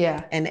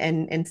 yeah.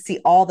 and see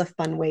all the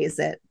fun ways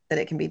that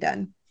it can be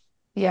done.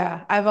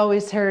 Yeah, I've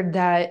always heard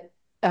that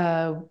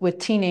with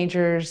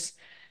teenagers,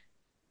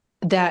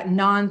 that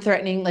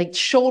non-threatening, like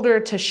shoulder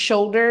to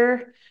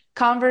shoulder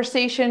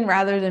conversation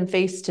rather than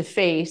face to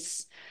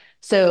face.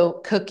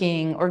 So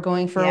cooking or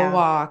going for a Yeah.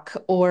 walk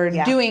or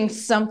Yeah. doing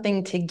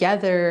something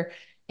together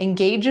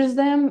engages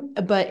them,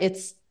 but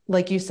it's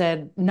like you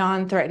said,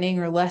 non-threatening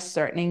or less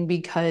threatening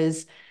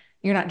because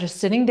you're not just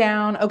sitting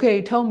down,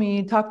 okay, tell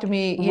me, talk to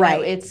me,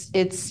 Right.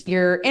 it's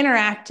you're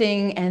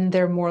interacting and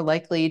they're more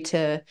likely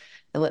to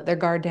let their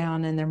guard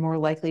down and they're more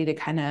likely to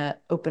kind of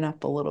open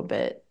up a little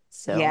bit.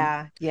 So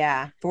Yeah.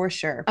 Yeah, for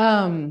sure.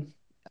 um,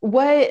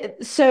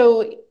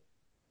 so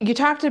you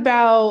talked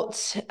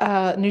about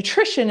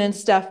nutrition and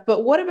stuff,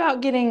 but what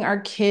about getting our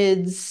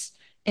kids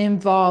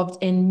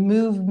involved in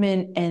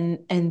movement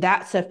and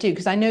that stuff too?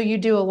 Because I know you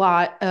do a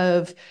lot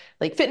of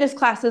like fitness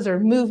classes or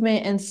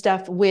movement and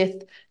stuff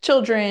with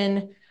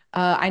children.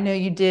 I know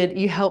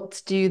you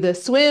helped do the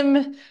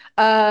swim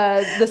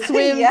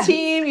Yes.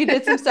 team. You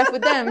did some stuff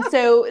with them.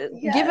 So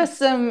give Yes. us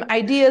some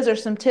ideas or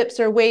some tips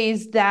or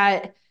ways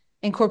that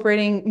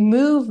incorporating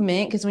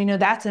movement, because we know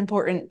that's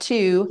important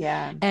too.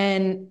 Yeah.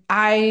 And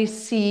I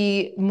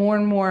see more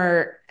and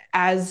more.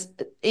 as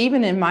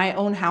even in my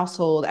own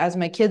household, as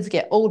my kids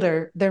get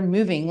older, they're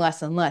moving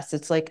less and less.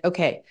 It's like,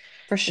 okay,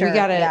 For we sure.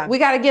 gotta Yeah. we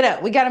gotta get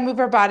up. We gotta move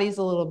our bodies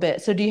a little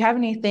bit. So do you have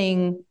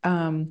anything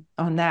on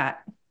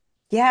that?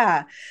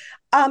 Yeah.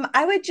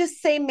 I would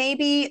just say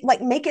maybe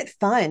like make it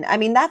fun. I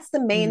mean, that's the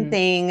main Mm,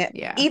 thing,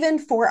 yeah. even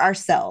for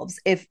ourselves.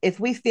 If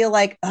we feel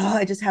like, oh,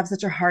 I just have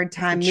such a hard It's a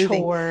time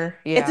moving, chore.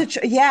 it's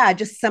Yeah. yeah,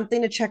 just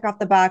something to check off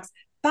the box.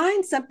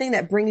 Find something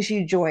that brings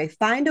you joy.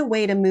 Find a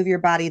way to move your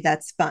body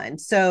that's fun.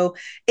 So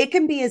it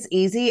can be as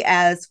easy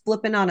as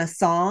flipping on a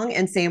song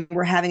and saying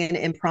we're having an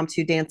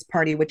impromptu dance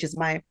party, which is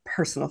my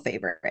personal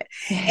favorite.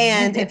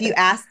 And if you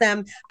ask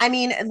them, I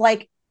mean,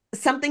 like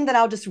something that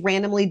I'll just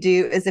randomly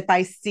do is if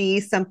I see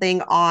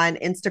something on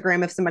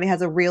Instagram, if somebody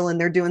has a reel and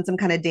they're doing some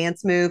kind of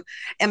dance move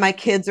and my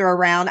kids are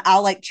around,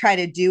 I'll like try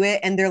to do it.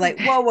 And they're like,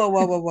 whoa, whoa,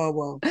 whoa, whoa, whoa,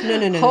 whoa. No, no,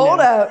 no, no, Hold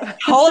no. up.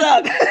 Hold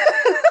up.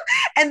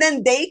 And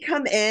then they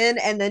come in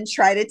and then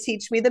try to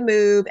teach me the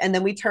move. And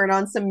then we turn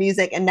on some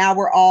music. And now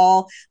we're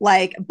all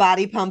like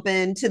body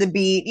pumping to the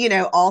beat,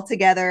 all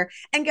together.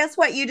 And guess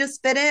what? You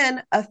just fit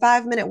in a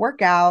 5-minute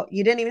workout.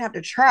 You didn't even have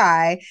to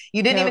try.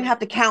 You didn't even Nope. have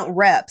to count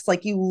reps.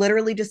 Like you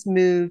literally just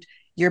moved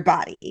your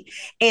body.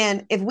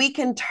 And if we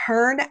can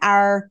turn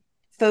our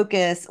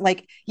focus,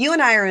 like you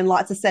and I are in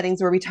lots of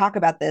settings where we talk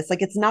about this,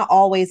 like it's not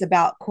always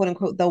about quote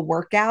unquote the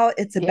workout,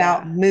 it's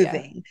about Yeah. Yeah.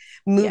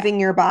 Yeah. moving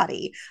your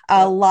body. A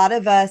Yep. lot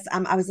of us,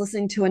 I was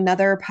listening to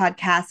another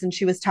podcast and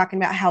she was talking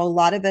about how a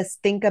lot of us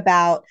think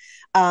about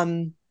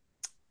um,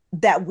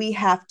 that we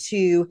have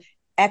to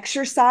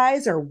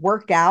exercise or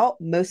work out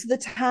most of the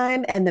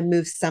time and then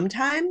move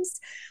sometimes,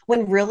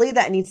 when really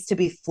that needs to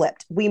be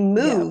flipped. We Yep.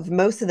 move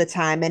most of the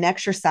time and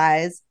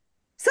exercise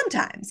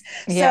sometimes.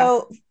 Yeah.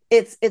 So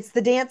it's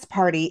the dance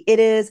party. It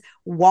is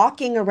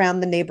walking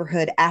around the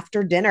neighborhood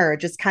after dinner,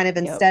 just kind of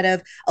Yep. instead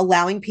of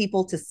allowing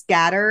people to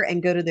scatter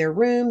and go to their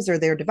rooms or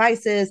their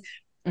devices,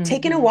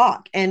 taking a Mm-hmm.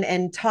 walk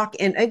and talk.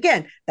 And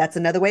again, that's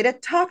another way to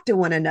talk to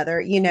one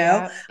another.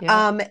 Yep.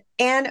 Yep.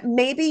 And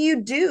maybe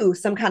you do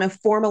some kind of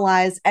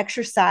formalized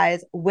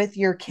exercise with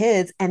your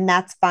kids, and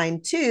that's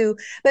fine too.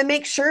 But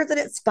make sure that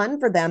it's fun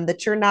for them,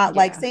 that you're not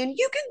like Yeah. saying,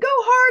 you can go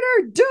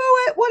harder, do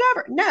it,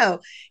 whatever. No,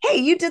 hey,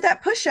 you did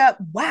that push up.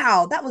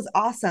 Wow, that was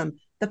awesome.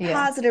 The Yeah.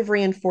 positive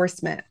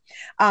reinforcement.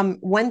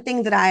 One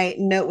thing that I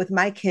note with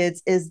my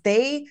kids is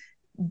they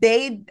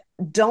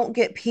don't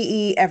get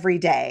PE every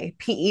day.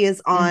 PE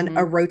is on a Mm-hmm.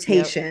 Yep.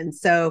 rotation.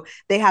 So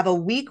they have a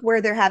week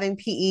where they're having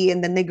PE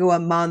and then they go a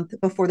month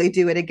before they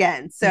do it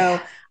again. So Yeah.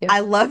 Yep. I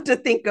love to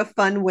think of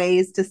fun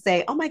ways to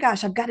say, oh my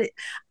gosh, I've got it.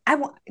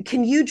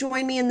 Can you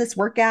join me in this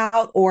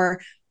workout?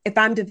 Or if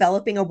I'm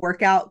developing a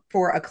workout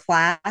for a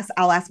class,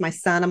 I'll ask my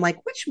son, I'm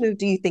like, which move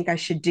do you think I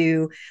should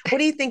do? What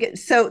do you think?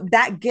 So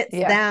that gets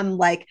Yeah. them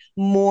like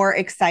more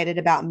excited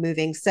about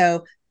moving.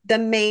 So the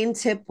main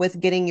tip with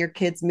getting your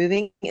kids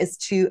moving is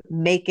to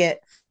make it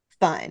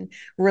fun.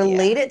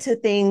 Relate Yeah. it to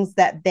things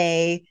that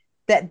they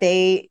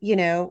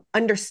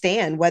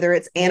understand, whether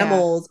it's Yeah.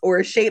 animals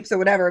or shapes or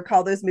whatever,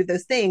 move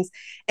those things.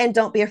 And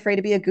don't be afraid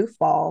to be a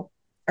goofball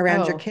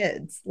around your Oh,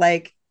 kids.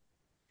 Like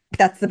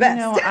that's the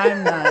best.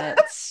 I'm not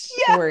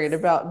Yes, worried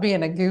about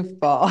being a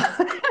goofball.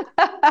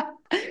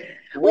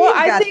 Well, we've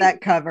I got think, that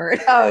covered.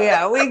 oh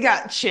yeah, we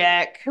got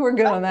check. We're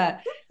good on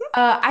that.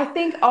 I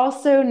think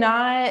also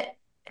not,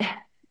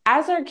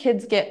 as our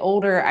kids get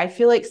older, I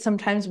feel like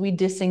sometimes we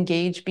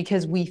disengage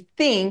because we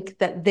think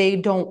that they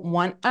don't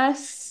want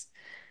us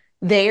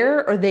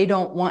there or they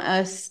don't want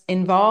us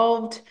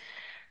involved.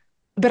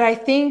 But I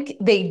think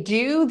they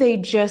do. They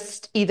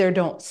just either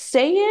don't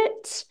say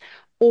it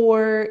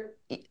or,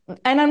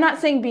 and I'm not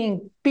saying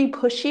be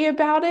pushy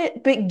about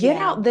it, but get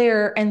Yeah. out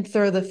there and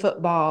throw the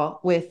football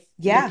with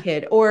the Yeah.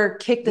 kid or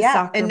kick the Yeah.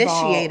 soccer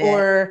ball Initiate it.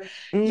 or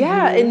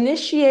yeah, Mm-hmm.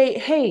 initiate,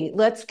 hey,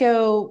 let's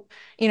go.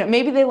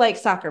 Maybe they like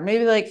soccer,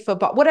 maybe they like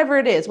football, whatever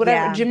it is,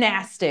 whatever Yeah.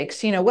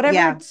 gymnastics, whatever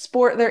Yeah.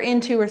 sport they're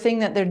into or thing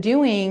that they're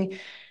doing.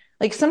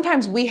 Like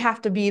sometimes we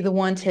have to be the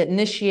one to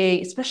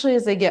initiate, especially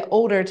as they get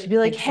older, to be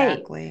like, hey,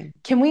 Exactly.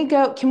 can we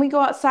go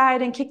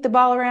outside and kick the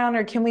ball around,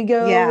 or can we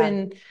go Yeah.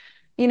 and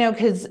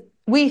because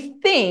we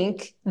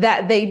think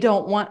that they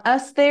don't want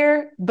us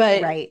there,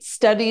 but Right.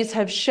 studies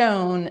have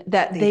shown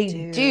that They they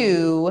do.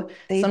 do.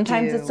 They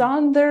Sometimes it's do.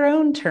 on their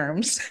own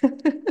terms.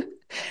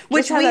 Just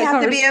Which had we that have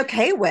to conversation. be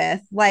okay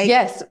with. Like,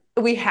 Yes,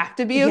 we have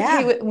to be okay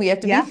yeah. with, we have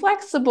to be Yeah.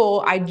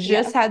 flexible. I Yeah.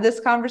 just had this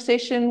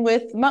conversation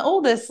with my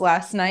oldest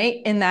last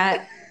night in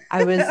that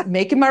I was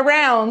making my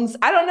rounds.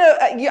 I don't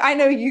know, I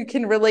know you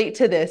can relate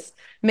to this.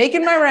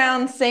 Making my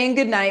rounds, saying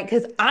goodnight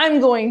because I'm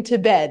going to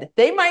bed.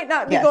 They might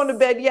not be going to Yes.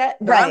 bed yet,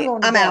 but I'm Right.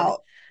 going to I'm bed.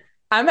 out.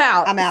 I'm I'm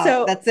out. out.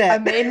 So That's I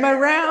it. made my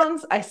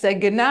rounds. I said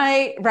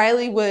goodnight.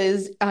 Riley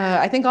was,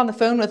 I think, on the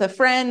phone with a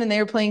friend and they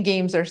were playing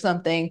games or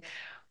something.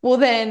 Well,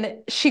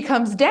 then she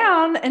comes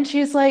down and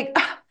she's like,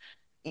 "Ah,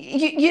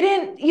 you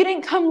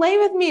didn't come lay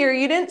with me or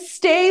you didn't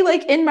stay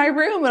like in my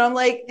room." And I'm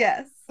like,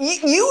 Yes.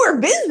 you were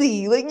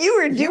busy. Like you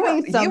were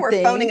doing You were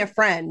phoning something. a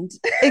friend.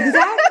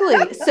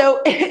 Exactly.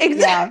 So Yeah.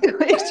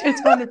 exactly. She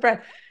was on the friend.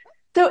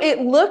 So it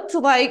looked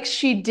like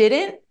she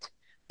didn't,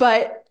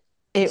 but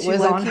it She was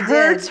low on key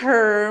her did.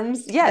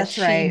 terms. Yes, That's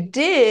she right.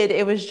 did.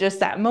 It was just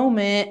that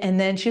moment. And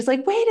then she's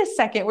like, wait a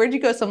second, where'd you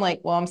go? So I'm like,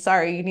 well, I'm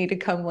sorry. You need to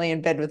come lay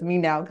in bed with me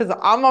now because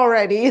I'm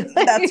already That's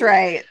like,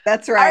 right.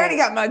 That's I already right.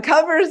 got my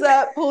covers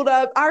up, pulled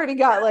up. I already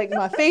got like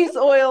my face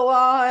oil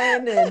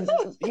on and,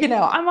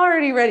 I'm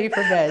already ready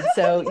for bed.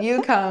 So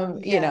you come,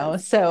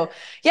 Yes. So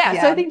yeah. So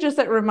I Yeah. think just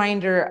that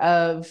reminder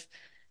of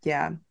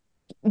Yeah.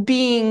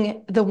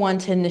 being the one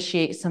to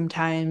initiate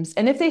sometimes.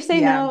 And if they say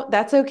Yeah. no,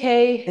 that's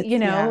okay.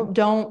 Yeah.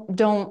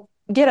 Don't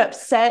get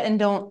upset and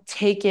don't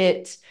take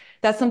it.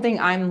 That's something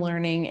I'm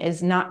learning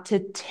is not to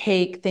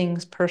take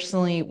things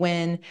personally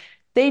when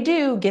they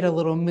do get a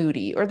little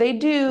moody or they Yeah.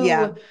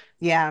 do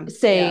Yeah. Yeah.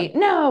 say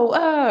no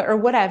or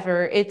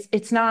whatever.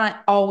 It's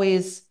not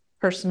always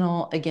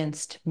personal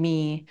against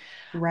me.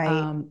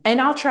 Right.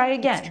 And I'll try That's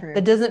again. That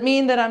true. doesn't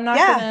mean that I'm not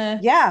Yeah.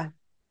 gonna Yeah.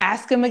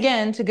 ask him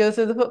again to go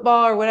through the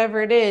football or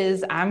whatever it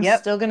is. I'm Yep.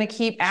 still going to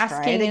keep Try it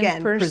asking and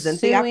again.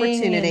 Present the pursuing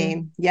opportunity.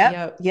 and Yep.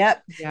 yep,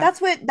 Yep. yep,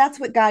 That's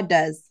what God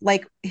does.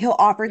 Like he'll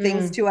offer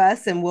things mm, to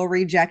us and we'll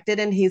reject it.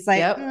 And he's like,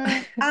 yep.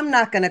 I'm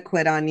not going to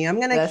quit on you. I'm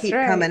going to That's keep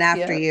coming right.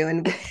 after Yep. you.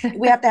 And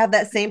we have to have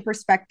that same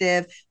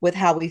perspective with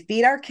how we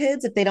feed our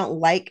kids. If they don't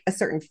like a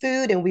certain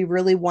food and we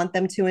really want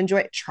them to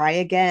enjoy it, try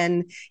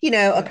again, a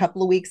Yep.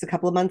 couple of weeks, a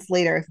couple of months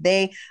later. If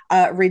they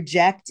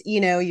reject,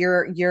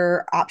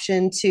 your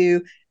option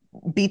to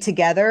be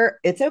together,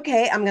 it's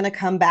okay. I'm going to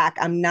come back.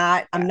 I'm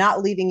Yeah.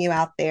 not leaving you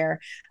out there.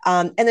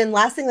 And then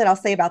last thing that I'll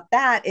say about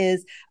that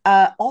is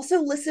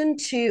also listen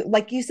to,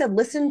 like you said,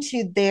 listen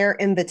to their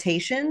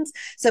invitations.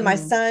 So my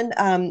Mm.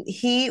 son,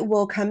 he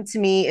will come to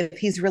me if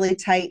he's really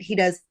tight. He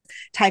does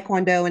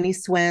taekwondo and he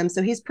swims,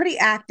 so he's pretty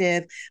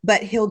active,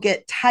 but he'll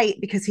get tight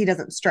because he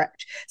doesn't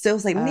stretch. So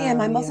it's like, man,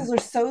 my Yeah. muscles are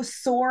so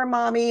sore,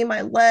 mommy,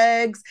 my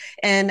legs.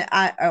 And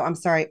I'm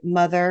sorry,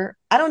 mother,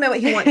 I don't know what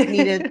he wants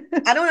me to,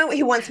 I don't know what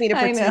he wants me to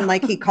I pretend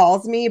like he know.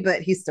 calls me,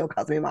 but he still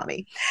calls me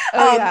mommy.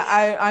 Oh Um,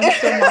 yeah, I'm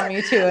still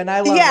mommy too, and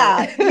I love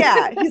yeah,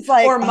 yeah. it. He's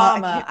like, Or I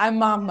mama. can't. I'm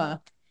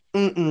mama.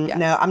 Yeah.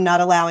 No, I'm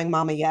not allowing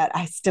mama yet.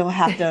 I still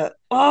have to.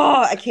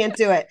 Oh, I can't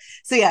do it.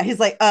 So yeah, he's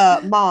like,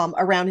 mom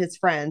around his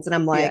friends, and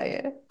I'm Yeah, like,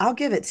 yeah. I'll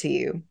give it to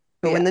you,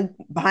 but when Yeah. the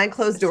behind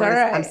closed It's all doors,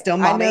 I'm right. still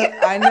I mommy. know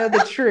I know the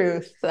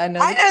truth. I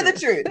know I the know the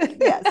truth. truth.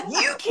 Yes,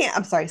 you can't.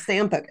 I'm sorry, stay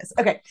on focus.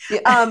 Okay.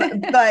 Yeah.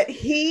 But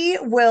he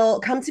will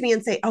come to me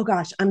and say, oh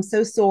gosh, I'm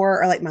so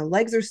sore, or like my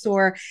legs are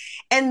sore.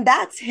 And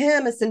that's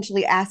him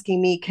essentially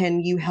asking me, can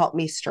you help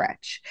me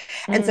stretch?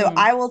 And so Mm,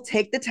 I will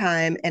take the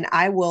time and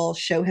I will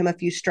show him a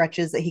few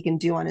stretches that he can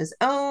do on his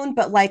own.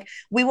 But like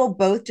we will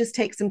both just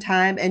take some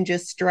time and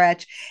just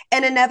stretch.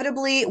 And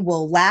inevitably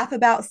we'll laugh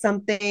about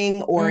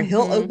something or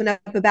he'll mm-hmm. open up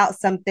about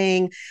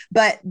something.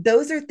 But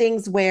those are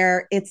things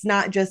where it's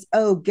not just,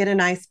 oh, get an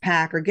ice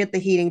pack or get the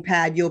heating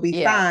pad, you'll be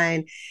Yeah.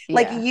 fine.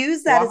 Like Yeah.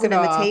 use that as Walk an it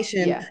off.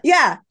 invitation. Yeah.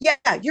 Yeah, yeah,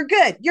 you're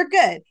good. You're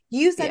good.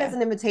 Use that as Yeah.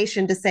 an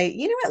invitation to say,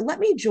 you know what, let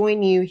me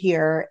join you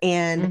here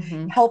and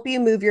Mm-hmm. help you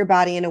move your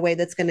body in a way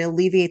that's going to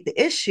alleviate the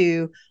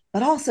issue,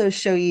 but also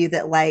show you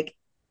that, like,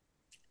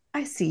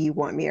 I see you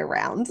want me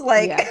around.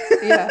 Like, Yeah.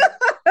 Yeah.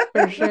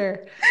 For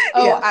sure.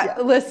 Oh, yeah,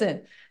 yeah,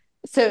 listen.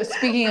 So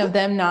speaking of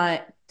them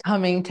not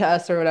coming to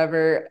us or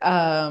whatever,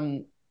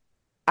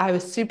 I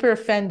was super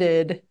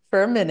offended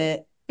for a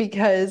minute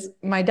because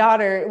my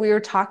daughter, we were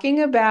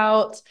talking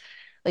about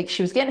like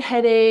she was getting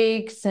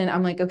headaches and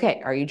I'm like,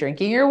 okay, are you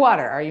drinking your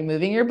water? Are you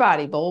moving your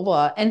body? Blah, blah,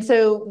 blah. And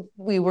so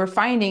we were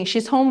finding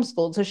she's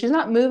homeschooled, so she's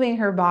not moving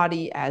her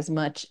body as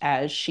much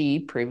as she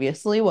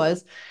previously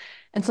was.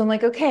 And so I'm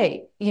like,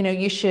 okay,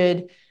 you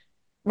should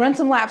run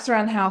some laps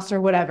around the house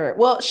or whatever.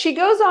 Well, she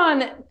goes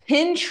on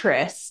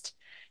Pinterest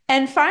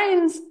and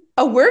finds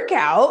a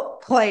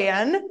workout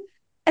plan.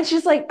 And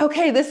she's like,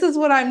 okay, this is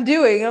what I'm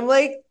doing. I'm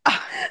like,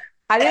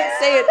 I didn't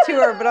say it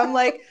to her, but I'm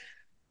like,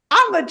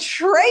 I'm a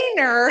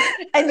trainer.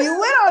 And you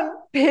went on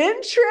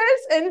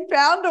Pinterest and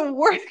found a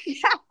workout.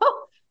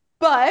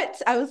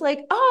 But I was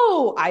like,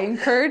 oh, I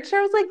encouraged her.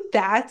 I was like,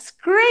 that's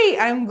great.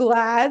 I'm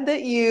glad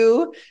that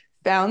you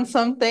found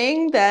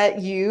something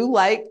that you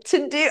like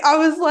to do. I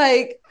was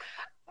like,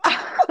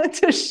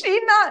 does she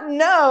not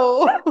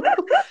know?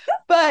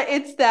 But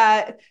it's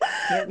that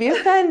can't be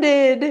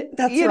offended,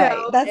 that's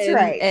right. That's and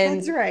right.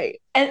 That's and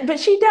right. and but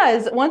she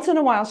does once in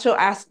a while. She'll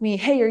ask me,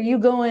 "Hey, are you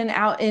going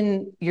out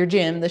in your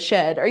gym, the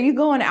shed? Are you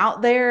going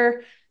out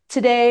there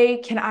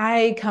today? Can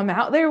I come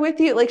out there with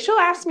you?" Like she'll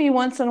ask me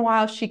once in a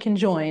while if she can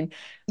join.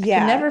 I can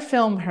Yeah. never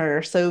film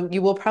her, so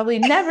you will probably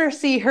never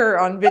see her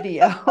on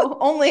video.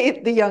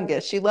 Only the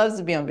youngest. She loves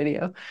to be on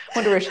video.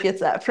 Wonder where she gets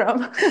that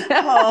from.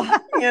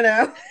 Oh,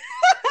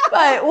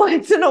 But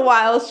once in a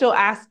while she'll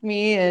ask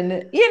me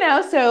and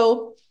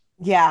so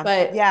yeah.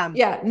 but Yeah.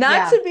 yeah, not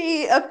Yeah. to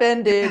be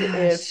offended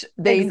if Gosh,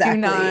 they do exactly.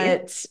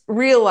 not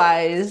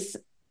realize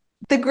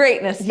the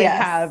greatness they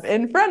Yes. have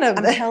in front of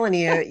I'm them. telling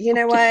you, you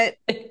know Just what?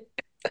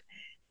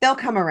 They'll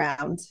come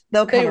around.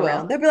 They'll come they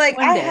around. will They'll be like,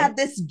 one I had day.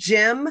 this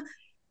gym,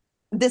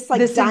 this like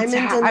This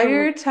diamond in the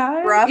entire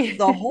time. rough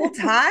the whole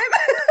time.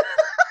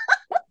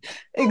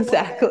 I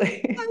love it.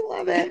 Exactly. I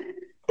love it.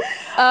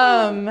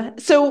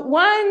 So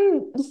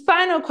one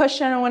final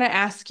question I want to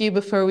ask you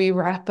before we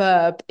wrap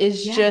up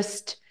is Yeah.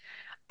 just,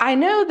 I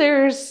know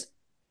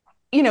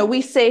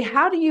we say,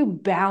 how do you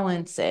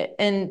balance it?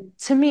 And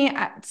to me,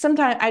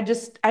 sometimes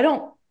I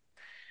don't,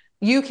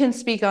 you can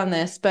speak on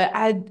this,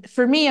 but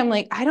for me, I'm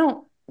like, I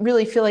don't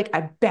really feel like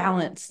I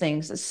balance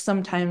things.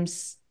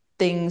 Sometimes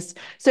things.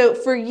 So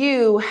for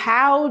you,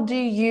 how do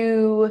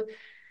you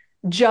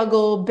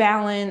juggle,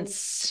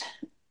 balance,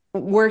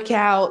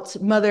 workout,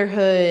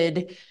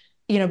 motherhood,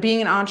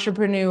 being an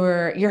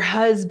entrepreneur, your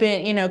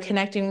husband,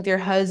 connecting with your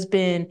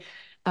husband,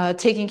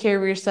 taking care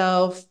of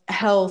yourself,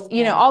 health,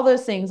 Yeah. all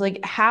those things.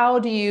 Like,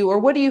 or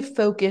what do you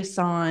focus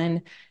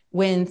on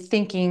when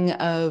thinking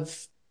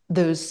of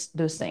those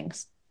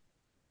things?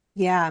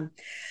 Yeah.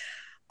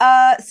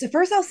 So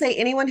first I'll say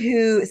anyone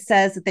who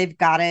says that they've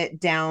got it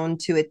down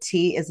to a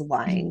T is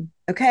lying.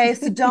 Okay.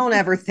 So don't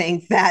ever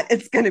think that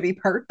it's going to be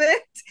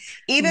perfect.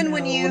 Even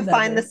when No, you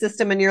find the never.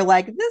 system and you're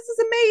like, this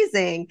is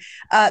amazing,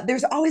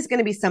 there's always going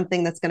to be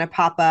something that's going to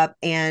pop up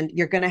and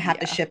you're going to have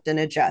to Yeah. shift and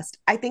adjust.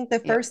 I think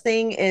the Yep. first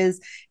thing is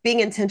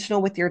being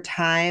intentional with your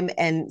time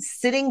and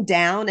sitting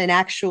down and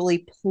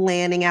actually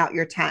planning out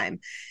your time,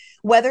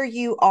 whether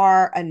you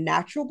are a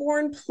natural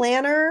born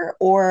planner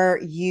or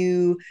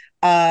you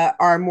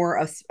are more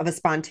of a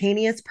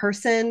spontaneous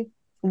person,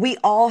 we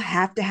all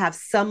have to have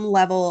some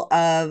level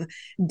of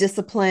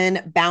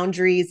discipline,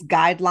 boundaries,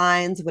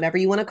 guidelines, whatever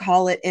you want to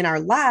call it, in our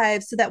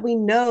lives so that we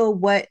know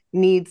what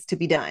needs to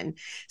be done.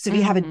 So if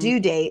you have a Hmm. due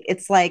date,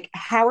 it's like,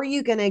 how are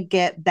you going to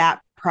get that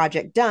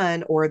project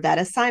done or that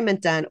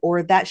assignment done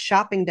or that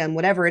shopping done,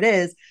 whatever it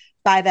is,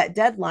 by that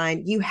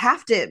deadline? You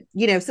have to,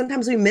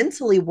 sometimes we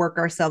mentally work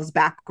ourselves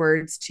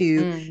backwards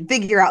to Mm.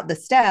 figure out the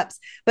steps,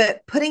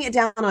 but putting it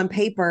down on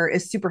paper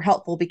is super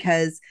helpful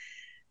because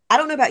I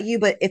don't know about you,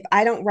 but if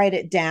I don't write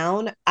it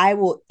down, I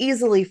will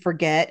easily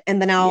forget.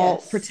 And then I'll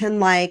Yes.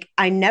 pretend like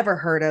I never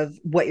heard of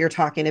what you're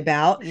talking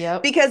about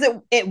Yep. because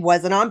it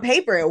wasn't on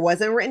paper. It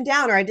wasn't written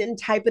down, or I didn't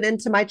type it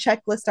into my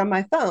checklist on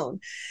my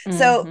phone.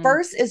 So, Hmm.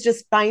 first is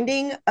just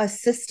finding a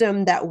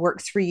system that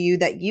works for you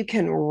that you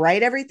can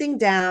write everything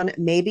down.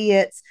 Maybe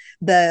it's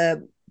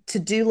the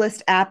to-do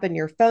list app in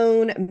your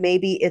phone.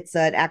 Maybe it's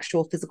an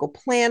actual physical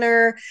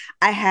planner.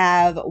 I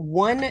have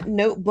one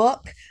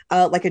notebook,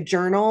 like a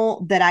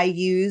journal that I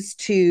use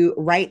to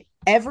write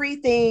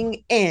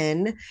everything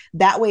in.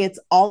 That way it's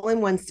all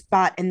in one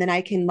spot. And then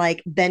I can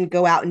then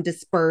go out and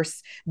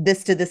disperse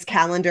this to this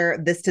calendar,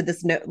 this to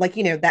this note,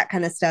 that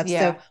kind of stuff. So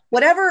Yeah.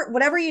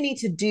 whatever you need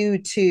to do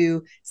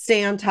to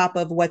stay on top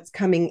of what's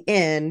coming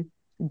in,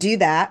 do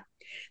that.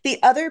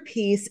 The other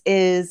piece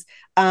is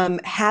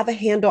have a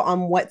handle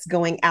on what's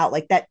going out,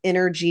 like that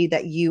energy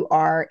that you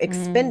are Hmm.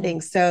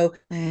 expending. So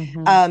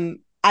Hmm. um,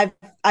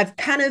 I've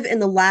kind of in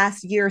the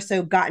last year or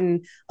so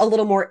gotten a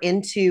little more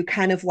into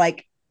kind of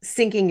like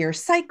syncing your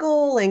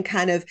cycle and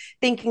kind of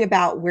thinking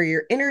about where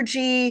your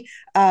energy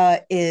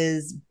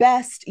is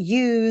best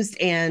used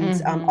and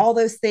Hmm. all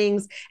those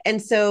things.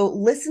 And so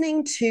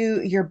listening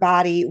to your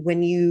body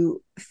when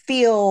you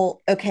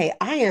feel, okay,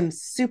 I am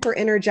super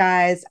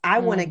energized, I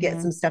want to get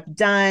some Hmm. stuff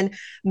done,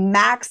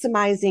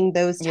 maximizing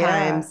those Yeah.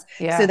 times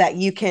so Yeah. that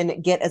you can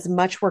get as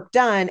much work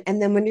done.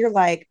 And then when you're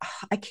like,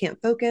 oh, I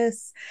can't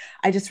focus,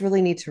 I just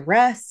really need to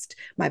rest,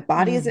 my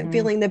body isn't Hmm.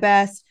 feeling the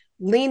best,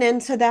 lean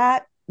into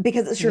that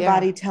because it's your Yeah.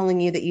 body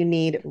telling you that you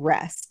need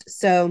rest.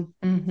 So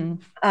Hmm.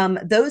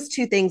 those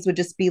two things would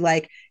just be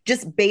like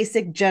just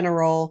basic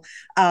general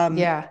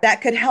Yeah.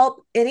 that could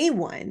help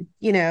anyone,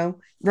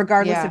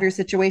 regardless of Yeah. your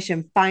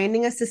situation,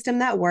 finding a system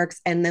that works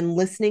and then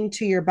listening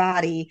to your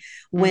body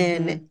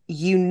when Hmm.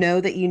 you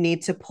know that you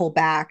need to pull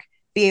back,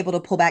 be able to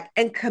pull back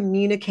and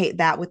communicate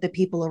that with the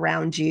people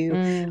around you.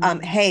 Hmm.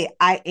 Hey,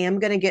 I am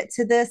going to get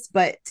to this,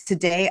 but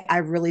today I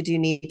really do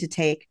need to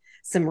take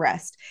some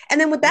rest. And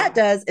then what that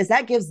Yeah. does is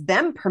that gives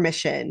them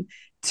permission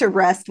to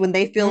rest when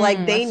they feel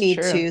like they That's need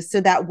true. to,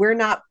 so that we're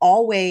not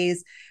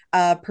always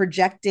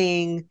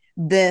projecting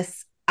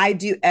this, I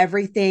do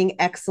everything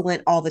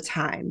excellent all the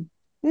time.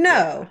 Yeah.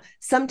 No, Be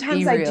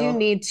sometimes I do real.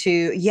 need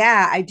to,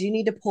 yeah, I do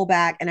need to pull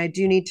back and I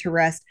do need to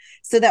rest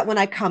so that when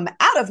I come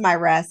out of my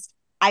rest,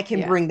 I can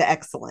Yeah. bring the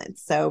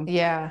excellence. So,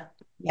 Yeah.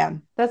 yeah.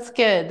 That's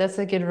good. That's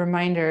a good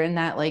reminder in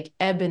that like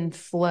ebb and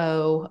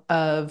flow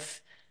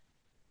of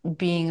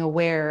being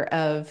aware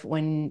of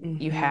when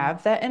you Mm-hmm.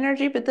 have that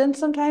energy, but then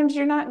sometimes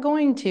you're not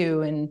going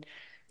to. And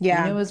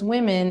Yeah. as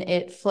women,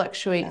 it Yeah.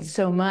 fluctuates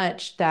so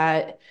much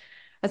that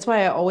that's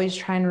why I always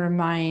try and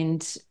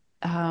remind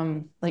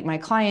like my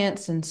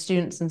clients and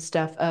students and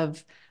stuff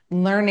of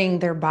learning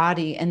their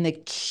body and the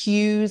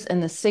cues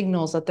and the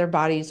signals that their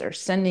bodies are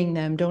sending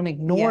them. Don't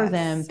ignore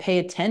them. Yes. Pay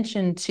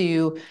attention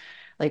to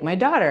like my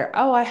daughter.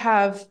 Oh, I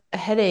have a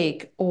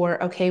headache.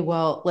 Or okay,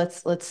 well,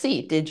 let's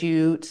see. Did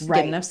you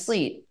get enough Right.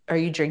 sleep? Are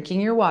you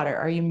drinking your water?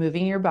 Are you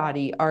moving your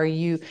body? Are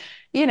you,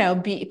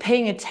 be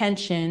paying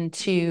attention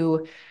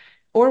to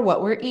or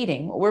what we're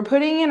eating, what we're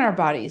putting in our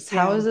bodies.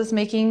 How Yeah. is this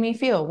making me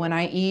feel? When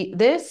I eat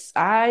this,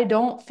 I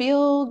don't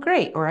feel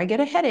great, or I get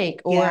a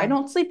headache, or I Yeah.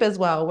 don't sleep as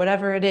well,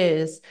 whatever it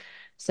is.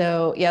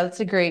 So yeah, that's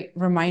a great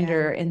Yeah.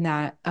 reminder in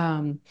that.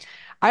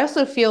 I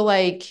also feel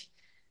like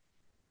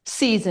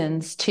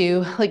seasons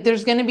too. Like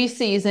there's going to be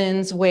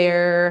seasons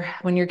where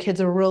when your kids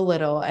are real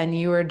little and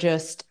you are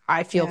just,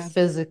 I feel Yeah.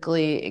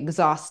 physically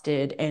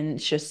exhausted and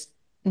it's just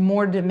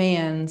more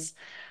demands,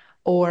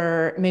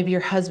 or maybe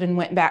your husband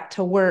went back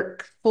to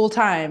work full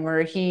time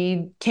or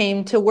he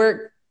came to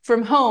work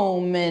from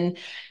home and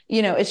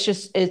it's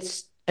just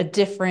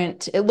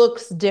it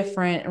looks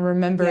different, Yeah.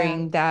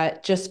 remembering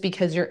that just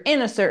because you're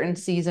in a certain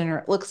season or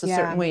it looks a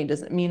certain Yeah. way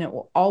doesn't mean it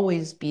will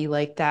always be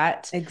like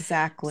that. Some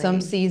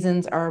Exactly.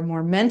 seasons are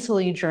more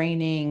mentally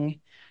draining.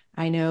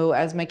 I know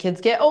as my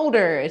kids get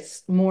older,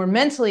 it's more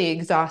mentally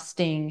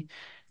exhausting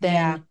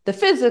Yeah. than the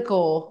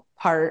physical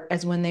part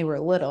as when they were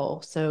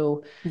little.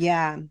 So,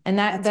 Yeah. and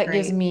that That's that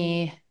gives great.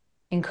 me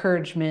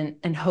encouragement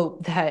and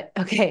hope that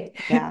okay,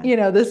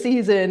 Yeah. the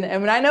season,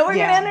 and I know we're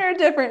going to Yeah. enter a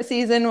different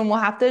season when we'll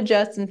have to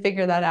adjust and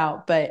figure that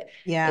out, but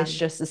Yeah. it's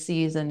just a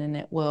season and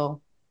it It's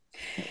will,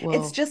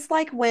 just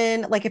like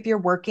when, like, if you're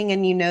working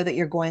and you know that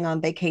you're going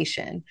on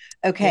vacation,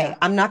 okay, yeah.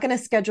 I'm not going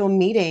to schedule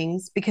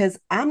meetings because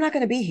I'm not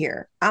going to be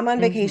here. I'm on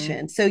Mm-hmm.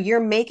 vacation. So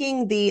you're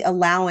making the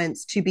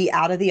allowance to be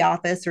out of the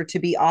office or to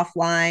be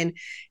offline,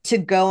 to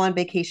go on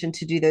vacation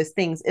to do those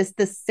things. It's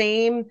the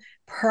same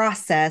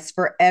process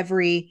for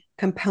every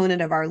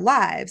component of our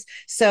lives.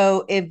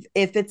 So if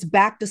it's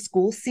back to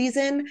school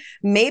season,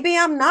 maybe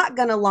I'm not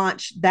going to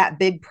launch that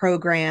big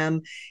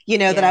program,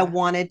 that I Yeah.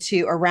 wanted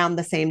to around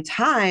the same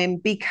time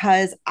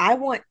because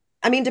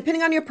I mean,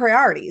 depending on your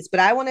priorities,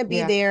 but I want to be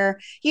Yeah. there,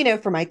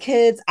 for my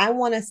kids. I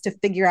want us to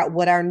figure out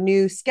what our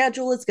new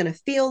schedule is going to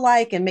feel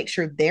like and make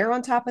sure they're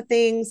on top of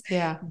things.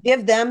 Yeah.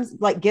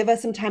 Give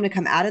us some time to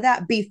come out of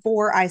that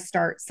before I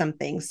start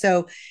something.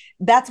 So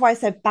that's why I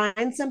said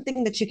find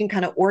something that you can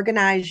kind of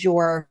organize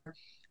your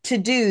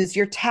to-dos,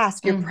 your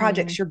tasks, your Mm-hmm.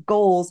 projects, your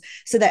goals,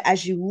 so that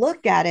as you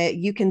look at it,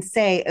 you can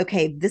say,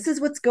 okay, this is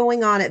what's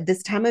going on at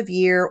this time of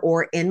year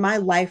or in my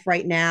life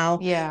right now,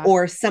 Yeah.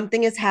 or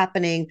something is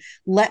happening.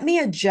 Let me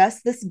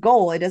adjust this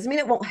goal. It doesn't mean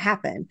it won't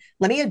happen.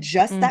 Let me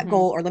adjust that Mm-hmm.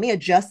 goal, or let me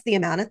adjust the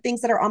amount of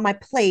things that are on my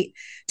plate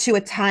to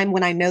a time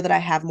when I know that I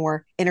have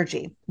more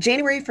energy.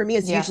 January for me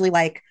is Yeah. usually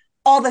like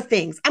all the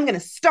things. I'm going to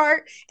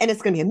start and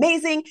it's going to be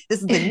amazing.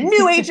 This is the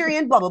new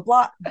Adrienne, blah, blah,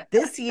 blah.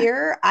 This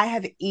year, I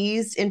have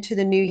eased into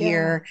the new Yeah.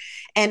 year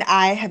and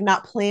I have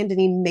not planned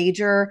any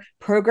major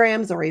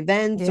programs or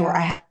events, or Yeah.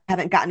 I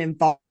haven't gotten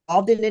involved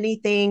in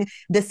anything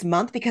this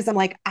month because I'm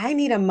like, I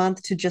need a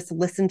month to just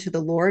listen to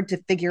the Lord to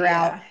figure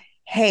out, Yeah.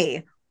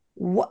 hey,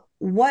 what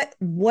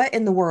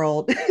in the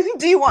world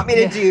do you want me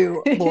to Yeah.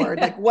 do, Lord?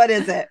 Like, Yeah. what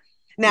is it?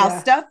 Now, Yeah.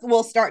 stuff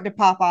will start to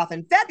pop off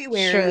in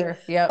February, Sure.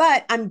 Yep.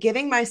 but I'm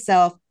giving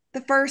myself the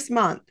first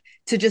month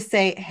to just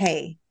say,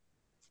 hey,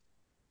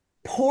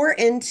 pour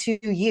into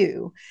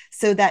you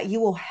so that you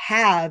will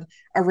have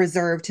a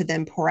reserve to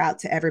then pour out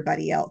to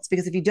everybody else.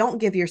 Because if you don't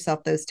give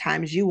yourself those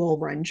times, you will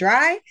run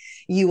dry,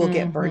 you will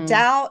get burnt Mm-hmm.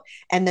 out,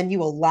 and then you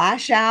will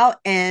lash out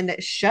and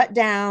shut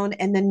down,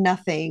 and then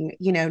nothing,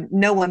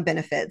 no one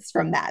benefits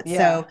from that. Yeah.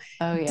 So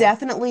Oh yeah.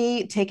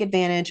 definitely take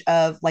advantage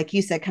of, like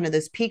you said, kind of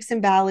those peaks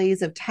and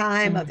valleys of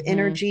time, of Mm-hmm.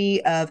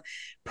 energy, of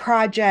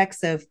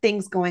projects, of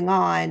things going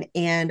on,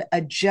 and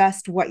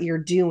adjust what you're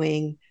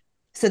doing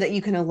so that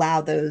you can allow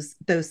those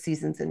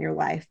seasons in your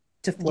life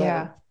to flow.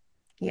 Yeah.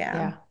 Yeah.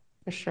 Yeah.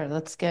 For sure.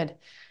 That's good.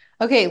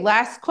 Okay,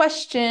 last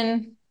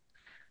question.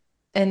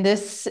 And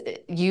this,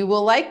 you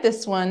will like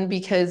this one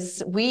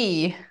because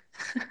we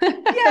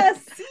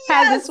Yes,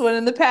 had this yes. one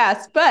in the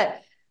past.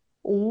 But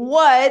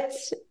what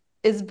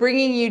is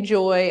bringing you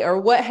joy, or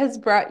what has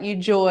brought you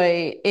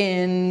joy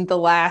in the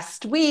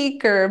last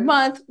week or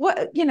month?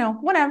 Yeah.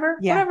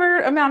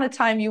 Whatever amount of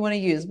time you want to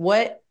use.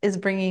 What is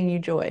bringing you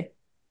joy?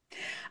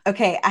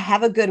 Okay, I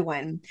have a good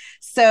one.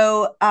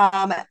 So,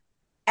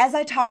 as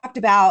I talked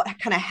about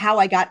kind of how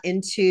I got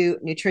into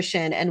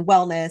nutrition and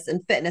wellness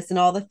and fitness and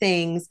all the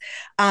things,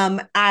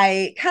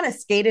 I kind of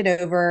skated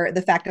over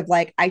the fact of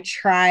like I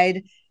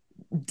tried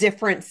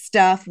different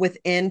stuff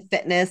within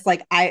fitness.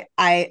 Like I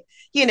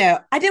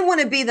didn't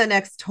want to be the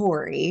next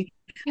Torie,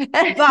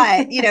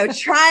 but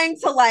trying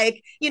to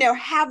like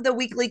have the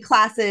weekly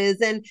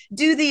classes and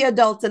do the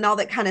adults and all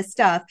that kind of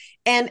stuff,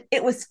 and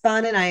it was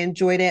fun and I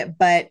enjoyed it,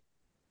 but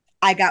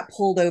I got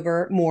pulled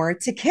over more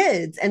to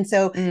kids. And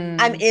so I'm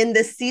Mm, in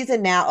this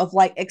season now of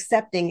like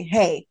accepting,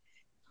 hey,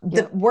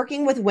 the yep.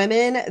 working with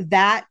women,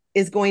 that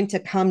is going to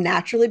come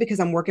naturally because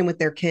I'm working with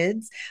their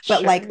kids.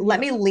 But like, Sure. let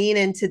me Yep. lean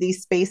into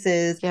these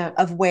spaces Yep.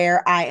 of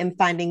where I am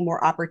finding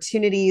more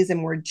opportunities and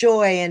more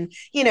joy and,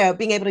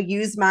 being able to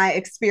use my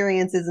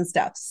experiences and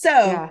stuff. So,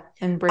 Yeah.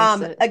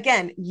 Embrace it.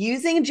 again,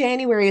 using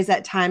January as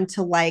that time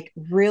to like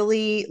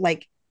really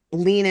like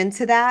lean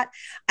into that.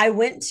 I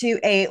went to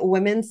a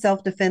women's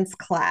self-defense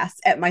class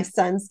at my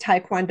son's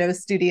taekwondo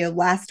studio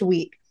last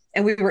week,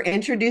 and we were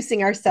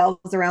introducing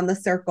ourselves around the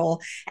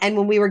circle. And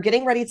when we were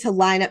getting ready to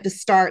line up to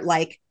start,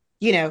 like,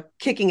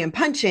 kicking and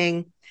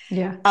punching,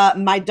 Yeah.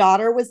 my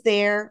daughter was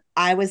there,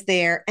 I was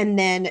there, and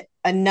then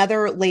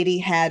another lady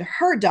had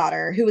her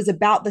daughter who was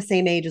about the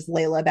same age as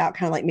Layla, about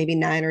kind of like maybe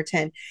 9 or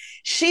 10.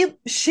 She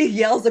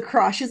yells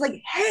across, she's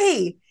like,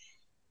 hey,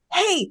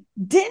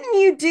 didn't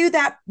you do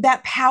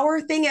that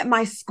power thing at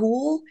my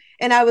school?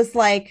 And I was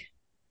like,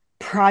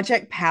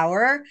 Project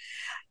Power?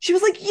 She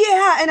was like,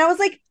 yeah. And I was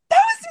like, that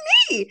was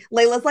me.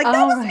 Layla's like, that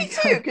Oh was my me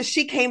too. God. Because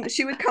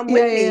she would come Yeah,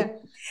 with me. yeah,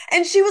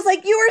 And she was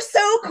like, you were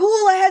so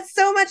cool. I had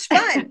so much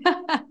fun.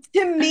 yeah.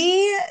 To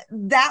me,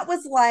 that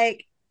was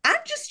like, I'm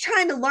just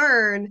trying to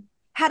learn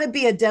how to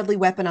be a deadly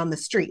weapon on the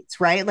streets,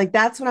 right? Like,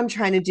 that's what I'm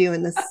trying to do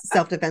in this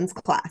self defense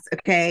class.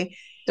 Okay.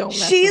 Don't mess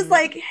with She's me.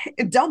 like,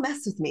 don't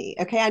mess with me.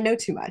 Okay. I know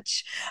too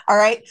much. All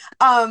right.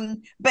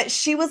 But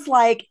she was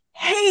like,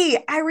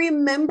 hey, I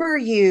remember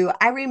you.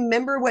 I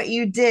remember what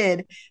you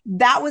did.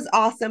 That was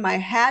awesome. I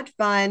had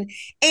fun.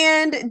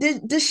 And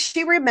does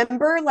she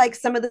remember like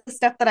some of the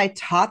stuff that I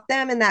taught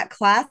them in that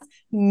class?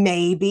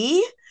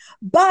 Maybe.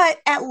 But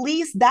at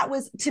least that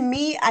was, to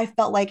me, I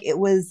felt like it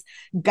was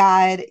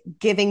God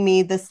giving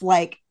me this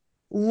like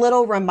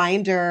little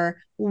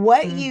reminder,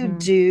 what you Mm-hmm.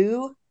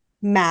 do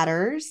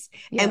matters,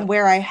 and Yep.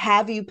 where I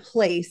have you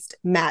placed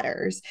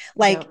matters.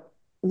 Like, Yep.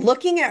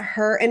 looking at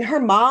her, and her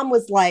mom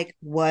was like,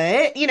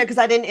 what? Because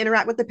I didn't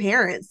interact with the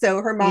parents.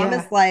 So her mom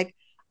is Yeah. like,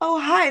 oh,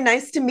 hi,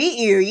 nice to meet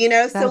you.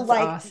 So That's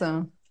like,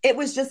 awesome. it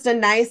was just a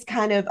nice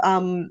kind of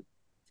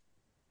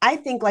I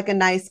think like a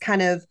nice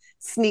kind of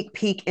sneak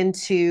peek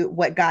into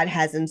what God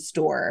has in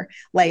store.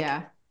 Like,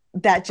 Yeah.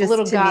 that A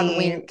little just, to God me,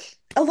 wink.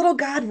 a little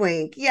God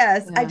wink.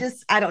 Yes. Yeah.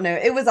 I don't know.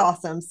 It was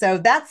awesome. So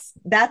that's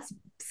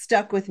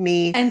stuck with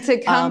me And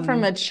to come from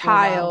a for a while.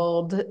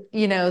 child,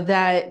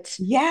 that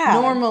Yeah.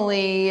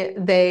 normally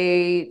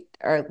they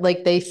are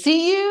like they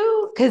see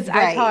you, because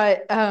I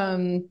Right.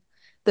 taught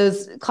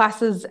those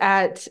classes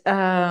at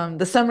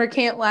the summer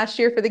camp last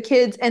year for the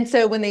kids. And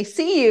so when they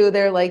see you,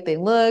 they're like, they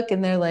look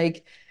and they're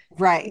like,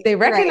 Right. they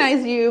Right.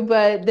 recognize you,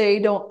 but they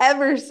don't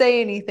ever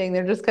say anything.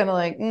 They're just kind of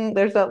like,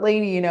 there's that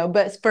lady.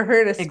 But for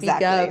her to speak up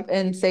Exactly.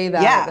 and say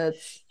that, Yeah.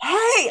 that's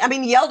Hey, I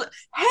mean, yelled,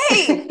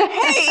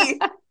 hey,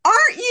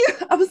 aren't you?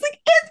 I was like,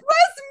 it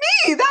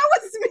was me. That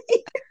was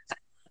me.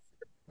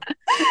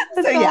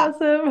 So that's yeah,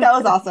 awesome. that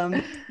was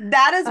awesome.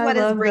 That is I what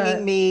is love bringing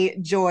that. me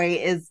joy,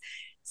 is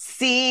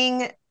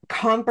seeing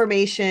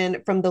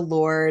confirmation from the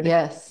Lord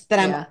Yes. that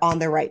I'm Yeah. on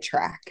the right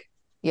track.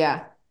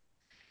 Yeah.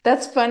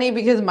 That's funny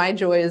because my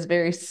joy is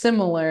very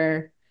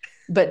similar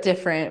but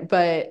different.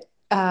 But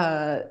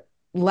a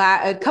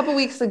couple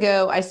weeks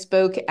ago, I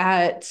spoke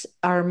at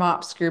our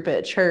MOPS group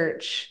at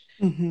church,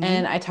 and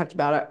Mm-hmm. I talked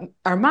about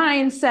our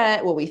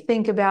mindset, what we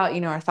think about,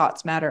 our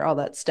thoughts matter, all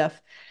that stuff.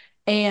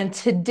 And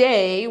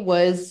today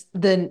was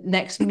the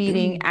next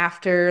meeting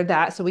after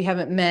that. So we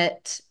haven't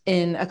met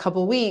in a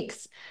couple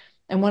weeks.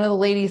 And one of the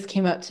ladies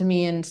came up to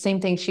me, and same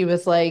thing. She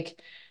was like,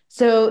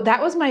 so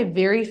that was my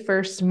very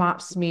first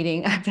MOPS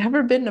meeting. I've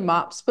never been to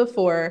MOPS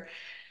before.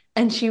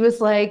 And she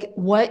was like,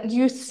 what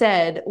you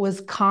said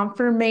was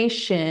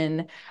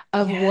confirmation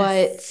of what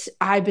Yes.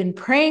 I've been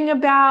praying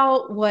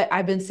about, what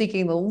I've been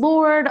seeking the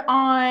Lord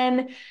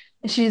on.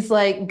 And she's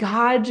like,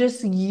 God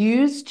just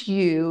used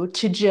you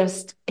to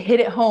just hit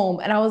it home.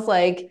 And I was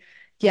like,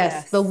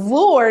 yes, the Yes.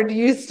 Lord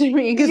used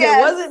me, because it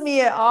Yes. wasn't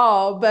me at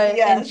all.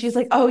 And she's Yes.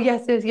 like, oh,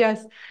 yes, yes,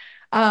 yes.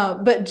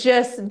 But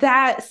just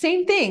that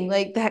same thing,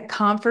 like that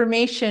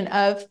confirmation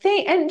of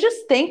and just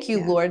thank you,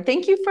 Yeah. Lord.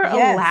 Thank you for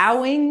Yes.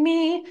 allowing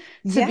me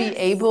to be Yes.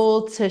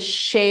 able to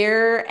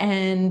share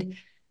and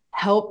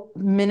help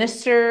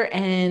minister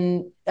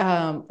and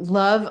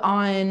love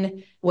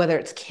on whether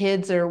it's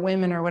kids or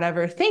women or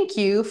whatever. Thank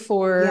you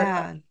for,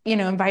 Yeah.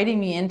 inviting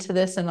me into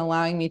this and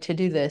allowing me to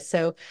do this.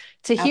 So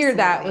to hear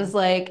that was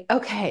Absolutely. like,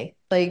 okay,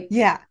 like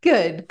Yeah.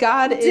 good.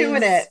 God We're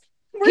doing is it.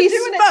 We're he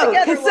doing it spoke,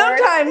 together, because Lord.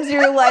 sometimes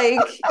you're like,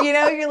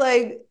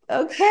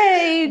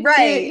 okay,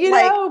 Right.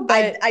 Like,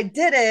 but I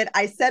did it.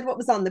 I said what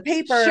was on the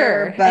paper,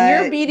 sure. And you're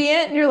but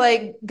obedient and you're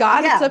like,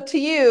 God, it's yeah. up to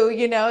you,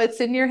 it's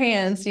in your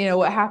hands,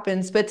 what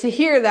happens. But to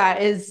hear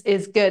that is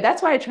good.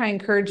 That's why I try and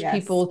encourage Yes.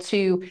 people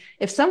to,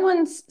 if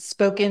someone's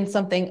spoken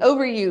something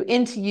over you,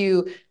 into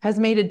you, has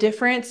made a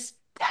difference,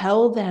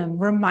 tell them,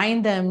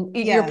 remind them,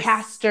 your Yes.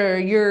 pastor,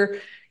 your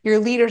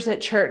leaders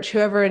at church,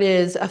 whoever it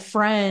is, a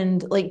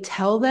friend, like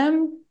tell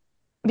them,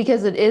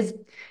 because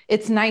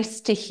it's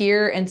nice to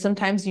hear. And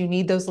sometimes you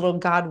need those little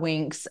God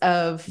winks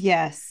of,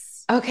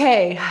 Yes.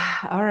 okay,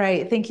 all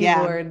right, thank you,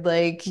 Yeah. Lord.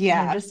 Like,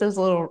 Yeah. just those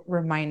little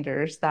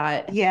reminders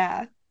that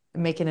Yeah.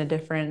 making a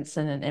difference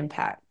and an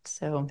impact.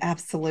 So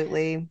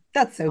Absolutely.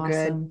 That's so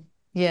good. awesome.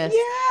 Yes.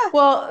 Yeah.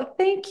 Well,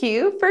 thank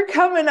you for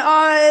coming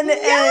on.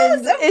 Yes,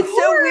 And of it's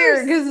so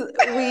weird course.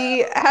 because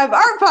we have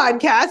our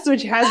podcast,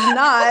 which has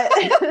not.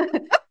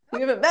 We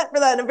haven't met for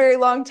that in a very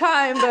long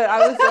time, but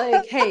I was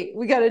like, hey,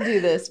 we got to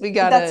do this. We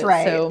got That's to.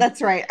 right. So,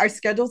 That's right. Our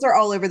schedules are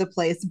all over the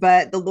place,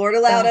 but the Lord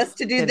allowed oh, us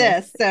to do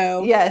goodness. this.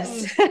 So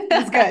Yes. it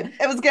was good.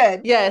 It was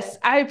good. Yes,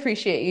 I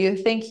appreciate you.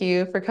 Thank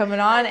you for coming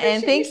I on.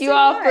 And appreciate you thank you so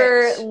all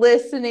for much.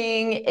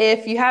 listening.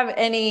 If you have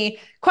any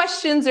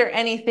questions or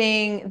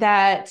anything,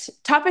 that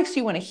topics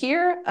you want to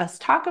hear us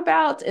talk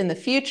about in the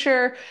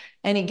future,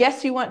 Any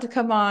guests you want to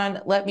come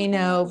on, let me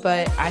know.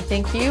 But I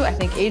thank you. I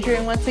thank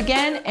Adrienne once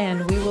again,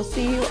 and we will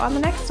see you on the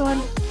next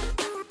one.